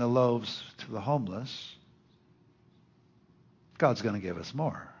multiplying the loaves to the homeless, God's going to give us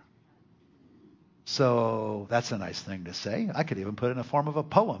more. So that's a nice thing to say. I could even put it in the form of a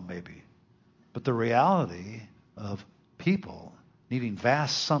poem maybe. But the reality of people needing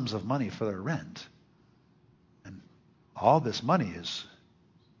vast sums of money for their rent, and all this money is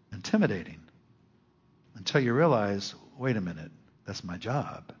intimidating until you realize, wait a minute, that's my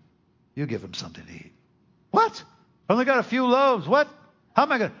job. You give them something to eat. What? I only got a few loaves. What? How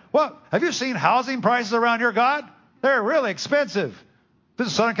am I going to? What? Have you seen housing prices around here, God? They're really expensive. This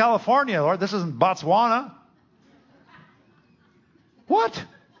is Southern California, Lord. This isn't Botswana. What?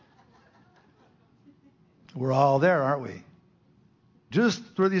 We're all there, aren't we? Just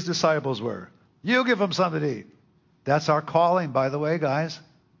where these disciples were. You give them something to eat. That's our calling, by the way, guys.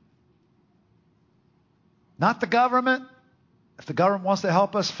 Not the government. If the government wants to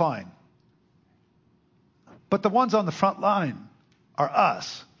help us, fine. But the ones on the front line are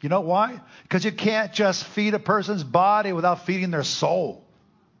us. You know why? Because you can't just feed a person's body without feeding their soul.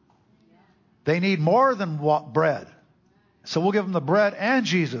 They need more than bread. So we'll give them the bread and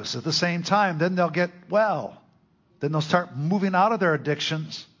Jesus at the same time. Then they'll get well. Then they'll start moving out of their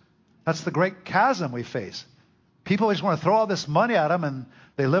addictions. That's the great chasm we face. People just want to throw all this money at them, and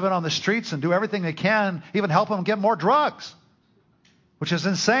they live it on the streets and do everything they can, even help them get more drugs, which is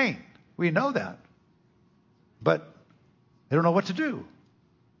insane. We know that. But they don't know what to do.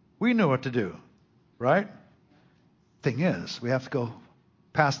 We know what to do, right? Thing is, we have to go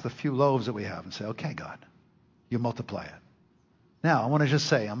past the few loaves that we have and say, okay, God, you multiply it. Now, I want to just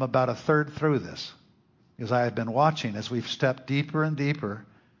say, I'm about a third through this, because I have been watching as we've stepped deeper and deeper,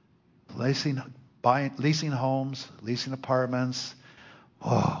 leasing homes, leasing apartments.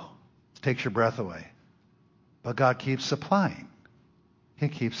 Whoa, it takes your breath away. But God keeps supplying. He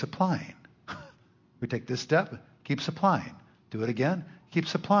keeps supplying. We take this step, keep supplying. Do it again, keep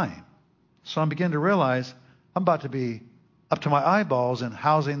supplying. So I'm beginning to realize I'm about to be up to my eyeballs in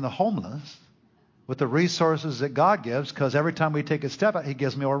housing the homeless with the resources that God gives, because every time we take a step, He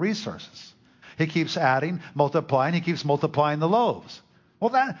gives me more resources. He keeps adding, multiplying. He keeps multiplying the loaves. Well,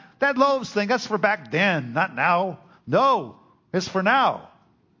 that loaves thing, that's for back then, not now. No, it's for now.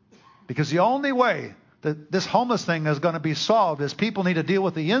 Because the only way that this homeless thing is going to be solved is people need to deal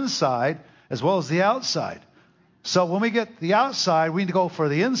with the inside as well as the outside. So when we get the outside, we need to go for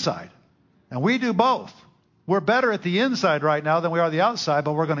the inside. And we do both. We're better at the inside right now than we are the outside,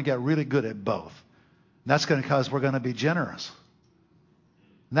 but we're going to get really good at both. And that's because we're going to be generous.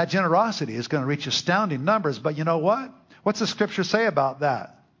 And that generosity is going to reach astounding numbers. But you know what? What's the scripture say about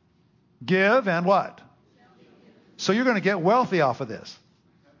that? Give and what? So you're going to get wealthy off of this.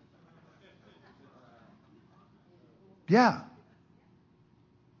 Yeah.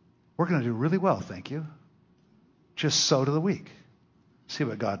 We're going to do really well, thank you. Just sow to the weak. See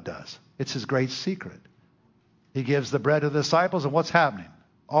what God does. It's His great secret. He gives the bread to the disciples, and what's happening?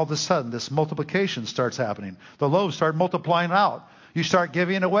 All of a sudden, this multiplication starts happening. The loaves start multiplying out. You start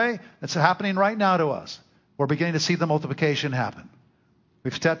giving away. It's happening right now to us. We're beginning to see the multiplication happen.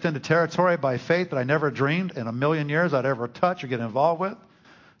 We've stepped into territory by faith that I never dreamed in a million years I'd ever touch or get involved with.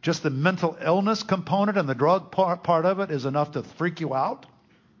 Just the mental illness component and the drug part of it is enough to freak you out.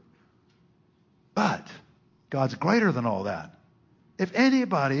 But God's greater than all that. If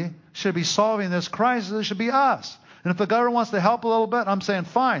anybody should be solving this crisis, it should be us. And if the government wants to help a little bit, I'm saying,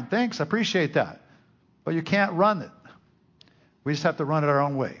 fine, thanks, I appreciate that. But you can't run it. We just have to run it our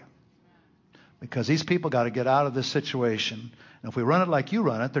own way. Because these people got to get out of this situation. And if we run it like you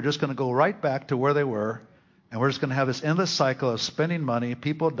run it, they're just going to go right back to where they were. And we're just going to have this endless cycle of spending money,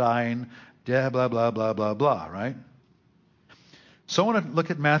 people dying, blah, blah, blah, blah, blah, blah, right? So I want to look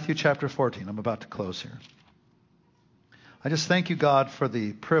at Matthew chapter 14. I'm about to close here. I just thank you, God, for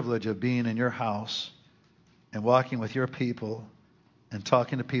the privilege of being in your house and walking with your people and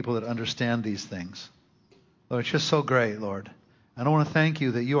talking to people that understand these things. Lord, it's just so great, Lord. And I want to thank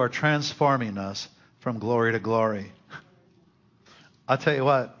you that you are transforming us from glory to glory. I'll tell you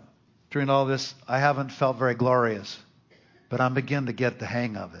what, during all this, I haven't felt very glorious, but I'm beginning to get the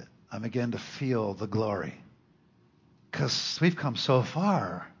hang of it. I'm beginning to feel the glory. Because we've come so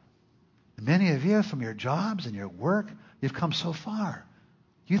far. Many of you, from your jobs and your work, you've come so far.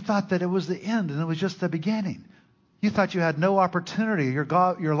 You thought that it was the end and it was just the beginning. You thought you had no opportunity.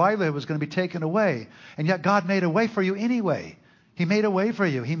 Your livelihood was going to be taken away. And yet God made a way for you anyway. He made a way for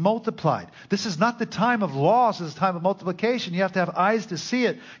you. He multiplied. This is not the time of loss. This is the time of multiplication. You have to have eyes to see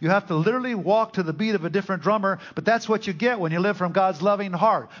it. You have to literally walk to the beat of a different drummer. But that's what you get when you live from God's loving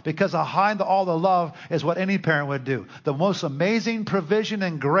heart. Because behind all the love is what any parent would do. The most amazing provision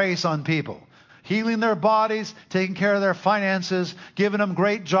and grace on people. Healing their bodies, taking care of their finances, giving them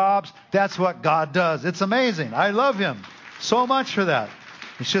great jobs. That's what God does. It's amazing. I love Him so much for that.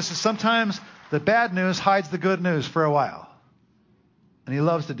 It's just that sometimes the bad news hides the good news for a while. And He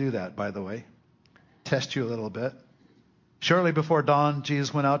loves to do that, by the way. Test you a little bit. Shortly before dawn,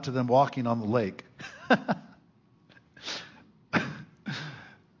 Jesus went out to them walking on the lake.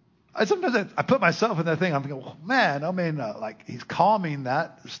 Sometimes I put myself in that thing. I'm thinking, man, like He's calming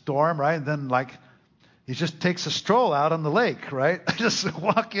that storm, right? And then He just takes a stroll out on the lake, right? Just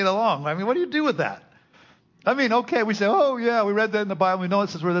walking along. What do you do with that? Okay, we say, oh yeah, we read that in the Bible. We know it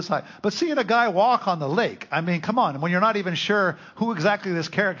says we're this high. But seeing a guy walk on the lake, come on. When you're not even sure who exactly this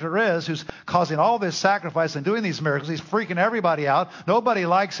character is, who's causing all this sacrifice and doing these miracles, he's freaking everybody out. Nobody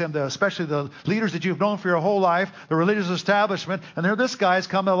likes him, especially the leaders that you've known for your whole life, the religious establishment. And there this guy's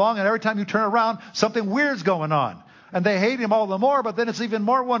coming along, and every time you turn around, something weird's going on. And they hate him all the more, but then it's even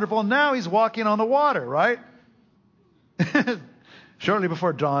more wonderful. Now he's walking on the water, right? Shortly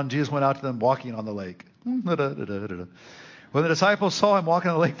before dawn, Jesus went out to them walking on the lake. When the disciples saw Him walking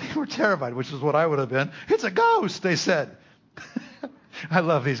on the lake, they were terrified, which is what I would have been. It's a ghost, they said. I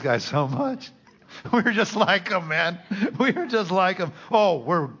love these guys so much. We're just like them, man. We're just like them.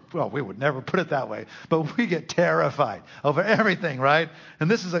 We would never put it that way, but we get terrified over everything, right?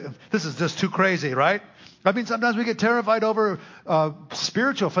 And this is just too crazy, right? Sometimes we get terrified over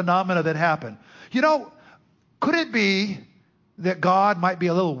spiritual phenomena that happen. Could it be that God might be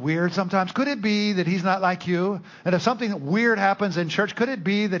a little weird sometimes? Could it be that He's not like you? And if something weird happens in church, could it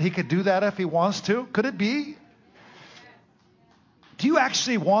be that He could do that if He wants to? Could it be? Do you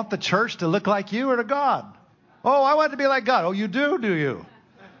actually want the church to look like you or to God? Oh, I want it to be like God. Oh, you do you?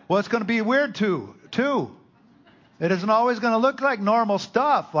 Well, it's going to be weird too. It isn't always going to look like normal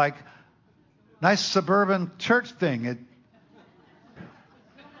stuff, like nice suburban church thing.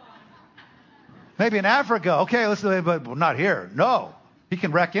 Maybe in Africa, okay, but not here. No. He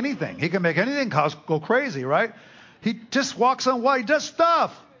can wreck anything. He can make anything go crazy, right? He just walks on water. He does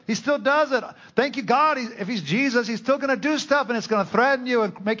stuff. He still does it. Thank you, God. If He's Jesus, He's still going to do stuff, and it's going to threaten you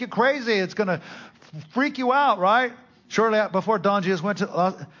and make you crazy. It's going to freak you out, right? Shortly before dawn, Jesus went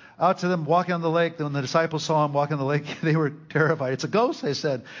out to them walking on the lake. When the disciples saw Him walking on the lake, they were terrified. It's a ghost, they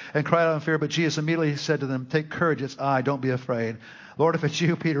said, and cried out in fear. But Jesus immediately said to them, take courage. It's I. Don't be afraid. Lord, if it's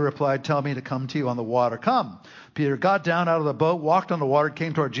you, Peter replied, tell me to come to you on the water. Come. Peter got down out of the boat, walked on the water,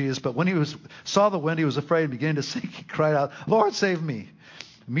 came toward Jesus. But when he saw the wind, he was afraid and began to sink. He cried out, Lord, save me.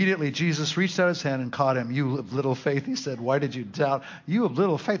 Immediately, Jesus reached out His hand and caught him. You of little faith, He said, why did you doubt? You of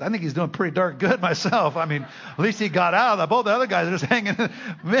little faith. I think he's doing pretty darn good myself. At least he got out of the boat. The other guys are just hanging.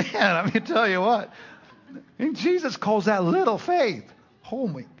 Man, tell you what. And Jesus calls that little faith.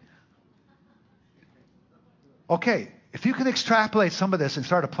 Holy. Okay, if you can extrapolate some of this and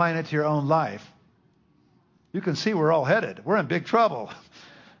start applying it to your own life, you can see we're all headed. We're in big trouble.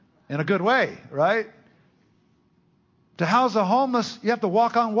 In a good way, right? To house the homeless, you have to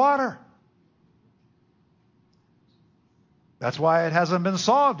walk on water. That's why it hasn't been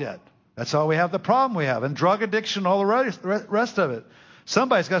solved yet. That's how we have the problem we have. And drug addiction, all the rest of it.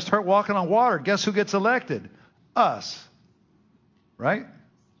 Somebody's got to start walking on water. Guess who gets elected? Us. Right? And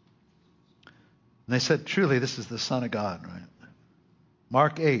they said, truly, this is the Son of God. Right?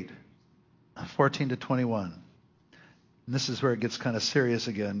 Mark 8, 14 to 21. And this is where it gets kind of serious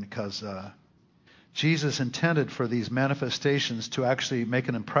again, because Jesus intended for these manifestations to actually make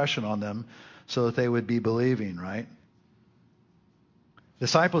an impression on them so that they would be believing, right?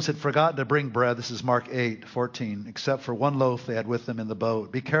 Disciples had forgotten to bring bread. This is Mark 8:14. Except for one loaf they had with them in the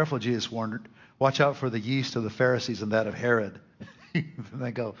boat. Be careful, Jesus warned. Watch out for the yeast of the Pharisees and that of Herod.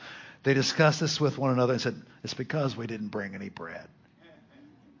 They discussed this with one another and said, it's because we didn't bring any bread.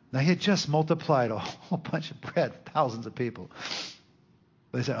 Now, He had just multiplied a whole bunch of bread, thousands of people.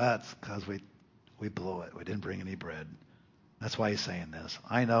 They said, that's because we blew it. We didn't bring any bread. That's why He's saying this.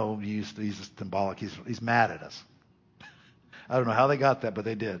 I know he's symbolic. He's mad at us. I don't know how they got that, but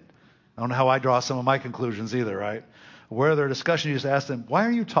they did. I don't know how I draw some of my conclusions either, right? Where their discussion, you just ask them, why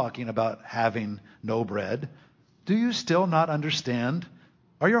are you talking about having no bread? Do you still not understand?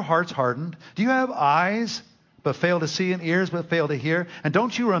 Are your hearts hardened? Do you have eyes but fail to see, and ears, but fail to hear? And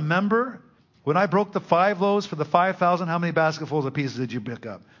don't you remember when I broke the 5 loaves for the 5,000, how many basketfuls of pieces did you pick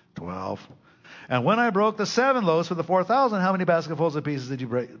up? 12. And when I broke the 7 loaves for the 4,000, how many basketfuls of pieces did you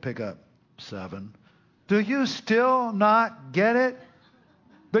pick up? 7. Do you still not get it?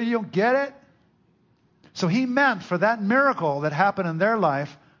 But you don't get it? So he meant for that miracle that happened in their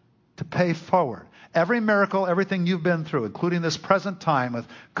life to pay forward. Every miracle, everything you've been through, including this present time with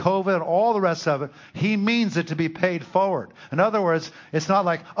COVID and all the rest of it, he means it to be paid forward. In other words, it's not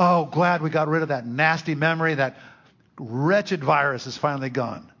like, oh, glad we got rid of that nasty memory, that wretched virus is finally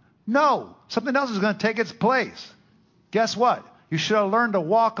gone. No, something else is going to take its place. Guess what? You should have learned to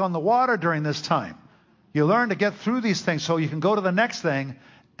walk on the water during this time. You learn to get through these things so you can go to the next thing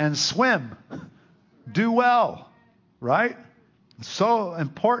and swim. Do well, right? It's so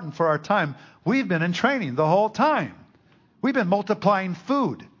important for our time. We've been in training the whole time. We've been multiplying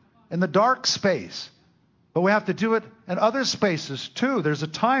food in the dark space. But we have to do it in other spaces too. There's a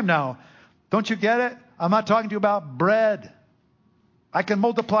time now. Don't you get it? I'm not talking to you about bread. I can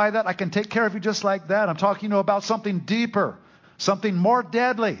multiply that. I can take care of you just like that. I'm talking to you about something deeper, something more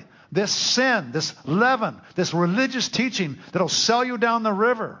deadly. This sin, this leaven, this religious teaching that'll sell you down the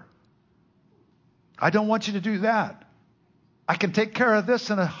river. I don't want you to do that. I can take care of this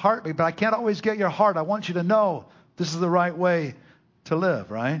in a heartbeat, but I can't always get your heart. I want you to know this is the right way to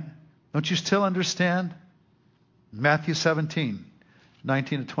live, right? Don't you still understand? Matthew 17,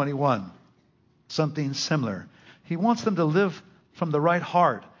 19 to 21. Something similar. He wants them to live from the right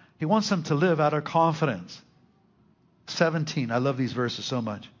heart. He wants them to live out of confidence. 17. I love these verses so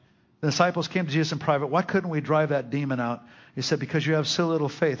much. The disciples came to Jesus in private. Why couldn't we drive that demon out? He said, because you have so little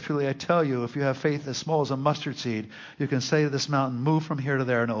faith. Truly, I tell you, if you have faith as small as a mustard seed, you can say to this mountain, move from here to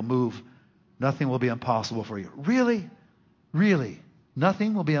there, and it'll move. Nothing will be impossible for you. Really? Really?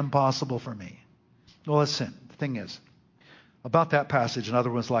 Nothing will be impossible for me. Well, listen, the thing is, about that passage and other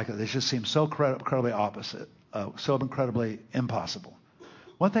ones like it, they just seem so incredibly opposite, so incredibly impossible.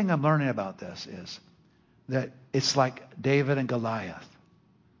 One thing I'm learning about this is that it's like David and Goliath.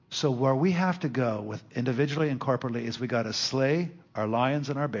 So where we have to go with individually and corporately is we got to slay our lions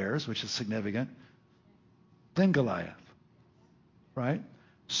and our bears, which is significant, then Goliath, right?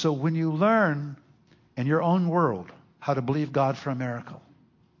 So when you learn in your own world how to believe God for a miracle,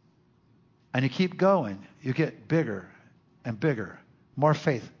 and you keep going, you get bigger and bigger. More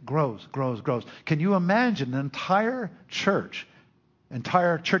faith grows, grows, grows. Can you imagine an entire church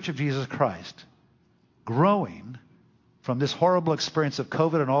of Jesus Christ, growing from this horrible experience of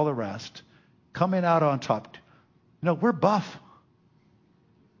COVID and all the rest, coming out on top? You know, we're buff.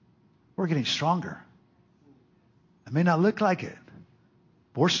 We're getting stronger. It may not look like it,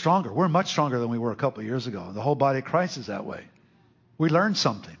 but we're stronger. We're much stronger than we were a couple of years ago. The whole body of Christ is that way. We learned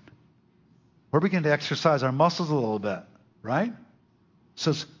something. We're beginning to exercise our muscles a little bit, right?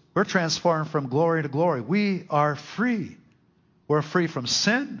 So we're transformed from glory to glory. We are free. We're free from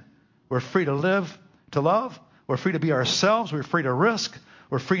sin. We're free to live, to love. We're free to be ourselves. We're free to risk.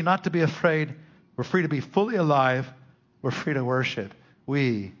 We're free not to be afraid. We're free to be fully alive. We're free to worship.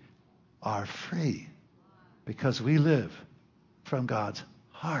 We are free because we live from God's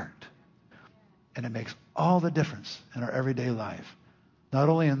heart. And it makes all the difference in our everyday life. Not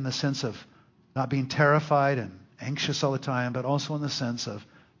only in the sense of not being terrified and anxious all the time, but also in the sense of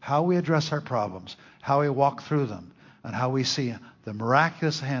how we address our problems, how we walk through them, and how we see the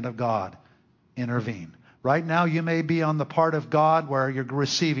miraculous hand of God intervene. Right now, you may be on the part of God where you're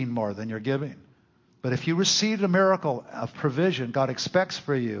receiving more than you're giving. But if you received a miracle of provision, God expects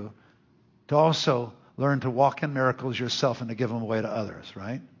for you to also learn to walk in miracles yourself and to give them away to others,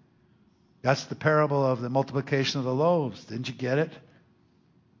 right? That's the parable of the multiplication of the loaves. Didn't you get it?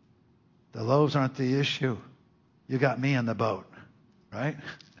 The loaves aren't the issue. You got me in the boat, right?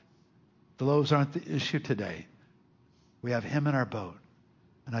 The loaves aren't the issue today. We have him in our boat.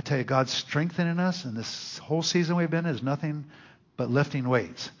 And I tell you, God's strengthening us, and this whole season we've been is nothing but lifting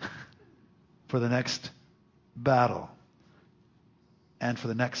weights for the next battle and for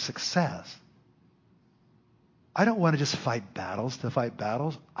the next success. I don't want to just fight battles to fight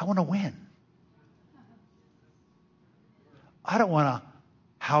battles. I want to win. I don't want to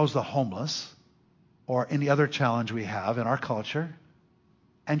house the homeless or any other challenge we have in our culture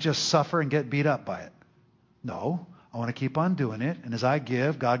and just suffer and get beat up by it. No, I want to keep on doing it. And as I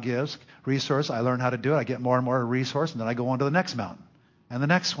give, God gives resource. I learn how to do it. I get more and more resource. And then I go on to the next mountain and the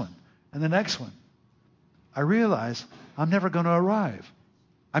next one and the next one. I realize I'm never going to arrive.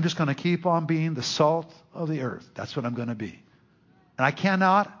 I'm just going to keep on being the salt of the earth. That's what I'm going to be. And I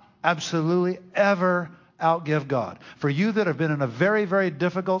cannot absolutely ever outgive God. For you that have been in a very, very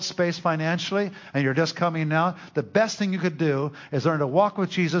difficult space financially and you're just coming now, the best thing you could do is learn to walk with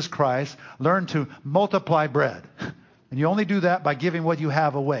Jesus Christ, learn to multiply bread. And you only do that by giving what you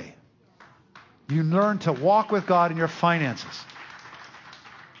have away. You learn to walk with God in your finances.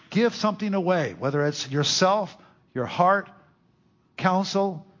 Give something away, whether it's yourself, your heart,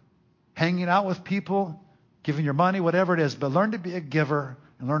 counsel, hanging out with people, giving your money, whatever it is. But learn to be a giver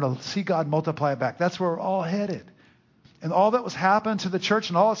and learn to see God multiply it back. That's where we're all headed. And all that was happened to the church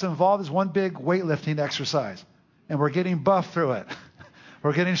and all that's involved is one big weightlifting exercise. And we're getting buff through it.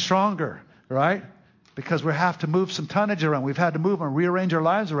 We're getting stronger, right? Because we have to move some tonnage around. We've had to move and rearrange our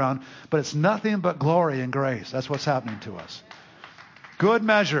lives around. But it's nothing but glory and grace. That's what's happening to us. Good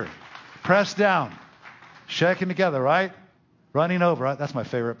measure. Pressed down. Shaking together, right? Running over. Right? That's my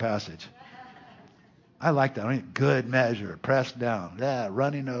favorite passage. I like that. I mean, good measure. Pressed down. Yeah,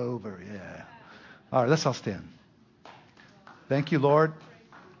 running over. Yeah. All right, let's all stand. Thank you, Lord.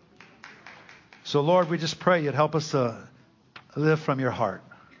 So, Lord, we just pray you'd help us to live from your heart.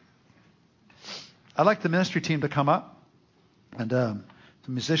 I'd like the ministry team to come up and the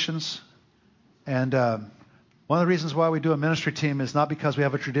musicians. And one of the reasons why we do a ministry team is not because we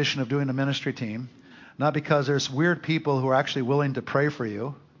have a tradition of doing a ministry team, not because there's weird people who are actually willing to pray for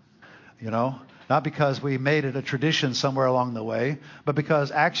you, not because we made it a tradition somewhere along the way, but because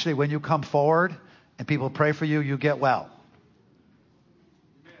actually when you come forward and people pray for you, you get well.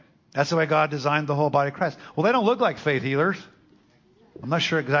 That's the way God designed the whole body of Christ. Well, they don't look like faith healers. I'm not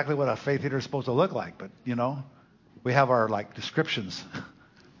sure exactly what a faith healer is supposed to look like, but, we have our, descriptions.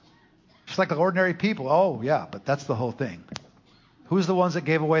 Just like the ordinary people. Oh, yeah, but that's the whole thing. Who's the ones that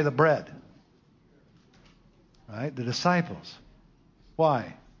gave away the bread? Right? The disciples.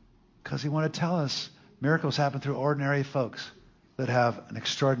 Why? Because he wanted to tell us miracles happen through ordinary folks that have an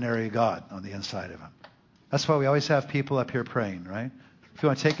extraordinary God on the inside of them. That's why we always have people up here praying, right? If you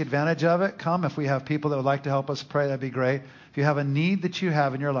want to take advantage of it, come. If we have people that would like to help us pray, that'd be great. If you have a need that you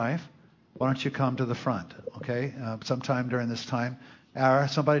have in your life, why don't you come to the front, okay? Sometime during this time.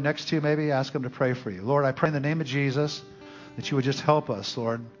 Somebody next to you, maybe ask them to pray for you. Lord, I pray in the name of Jesus that you would just help us,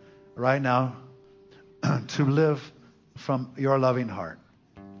 Lord, right now to live from your loving heart.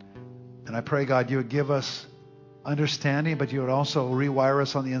 And I pray, God, you would give us understanding, but you would also rewire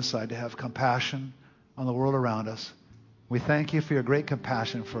us on the inside to have compassion on the world around us. We thank you for your great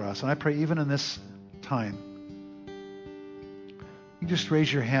compassion for us. And I pray even in this time, you just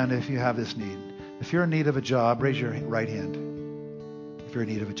raise your hand if you have this need. If you're in need of a job, raise your right hand. If you're in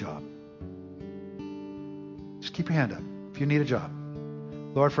need of a job. Just keep your hand up if you need a job.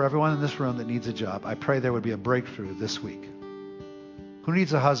 Lord, for everyone in this room that needs a job, I pray there would be a breakthrough this week. Who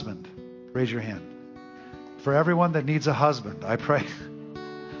needs a husband? Raise your hand. For everyone that needs a husband, I pray.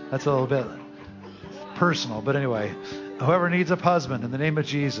 That's a little bit personal, but anyway, whoever needs a husband, in the name of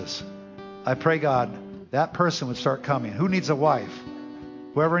Jesus, I pray, God, that person would start coming. Who needs a wife?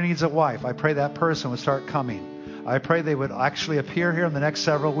 Whoever needs a wife, I pray that person would start coming. I pray they would actually appear here in the next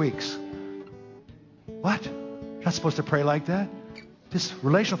several weeks. What? You're not supposed to pray like that. This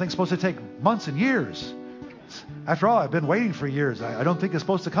relational thing's supposed to take months and years. After all, I've been waiting for years. I don't think it's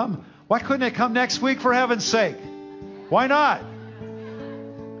supposed to come. Why couldn't it come next week, for heaven's sake? Why not?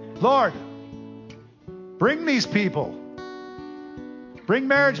 Lord, bring these people. Bring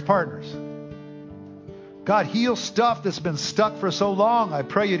marriage partners. God, heal stuff that's been stuck for so long. I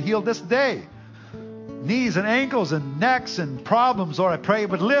pray you'd heal this day. Knees and ankles and necks and problems, Lord, I pray it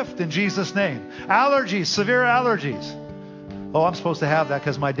would lift in Jesus' name. Allergies, severe allergies. Oh, I'm supposed to have that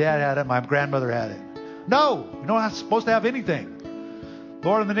because my dad had it, my grandmother had it. No, you're not supposed to have anything.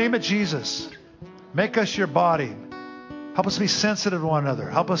 Lord, in the name of Jesus, make us your body. Help us be sensitive to one another.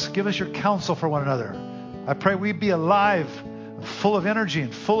 Help us, give us your counsel for one another. I pray we be alive, full of energy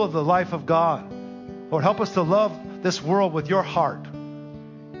and full of the life of God. Lord, help us to love this world with your heart.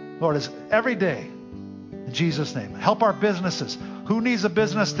 Lord, it's every day. In Jesus' name. Help our businesses. Who needs a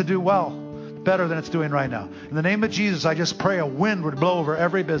business to do well? Better than it's doing right now. In the name of Jesus, I just pray a wind would blow over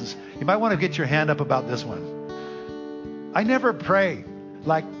every business. You might want to get your hand up about this one. I never pray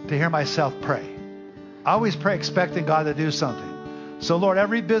like to hear myself pray. I always pray expecting God to do something. So, Lord,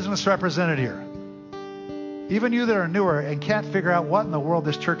 every business represented here, even you that are newer and can't figure out what in the world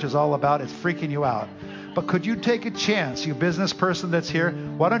this church is all about, it's freaking you out. But could you take a chance, you business person that's here,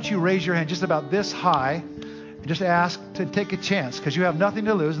 why don't you raise your hand just about this high and just ask to take a chance, because you have nothing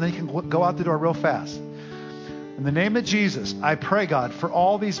to lose, and then you can go out the door real fast. In the name of Jesus, I pray, God, for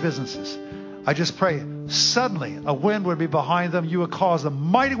all these businesses. I just pray suddenly a wind would be behind them. You would cause the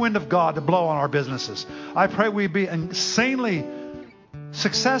mighty wind of God to blow on our businesses. I pray we'd be insanely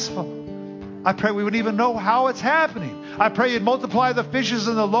successful. I pray we would even know how it's happening. I pray you'd multiply the fishes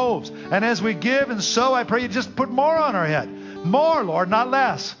and the loaves. And as we give and sow, I pray you just put more on our head. More, Lord, not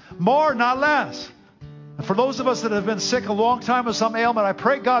less. More, not less. And for those of us that have been sick a long time with some ailment, I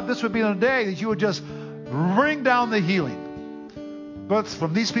pray, God, this would be the day that you would just bring down the healing. But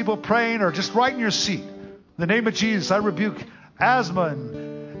from these people praying or just right in your seat, in the name of Jesus, I rebuke asthma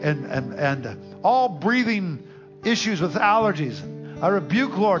and all breathing issues with allergies. I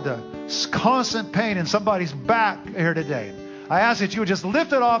rebuke, Lord, the constant pain in somebody's back here today. I ask that you would just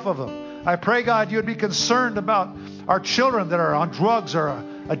lift it off of them. I pray, God, you would be concerned about our children that are on drugs or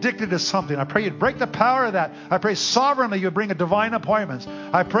addicted to something. I pray you'd break the power of that. I pray sovereignly you would bring a divine appointments.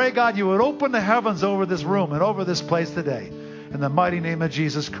 I pray, God, you would open the heavens over this room and over this place today. In the mighty name of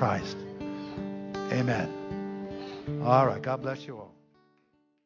Jesus Christ. Amen. All right. God bless you all.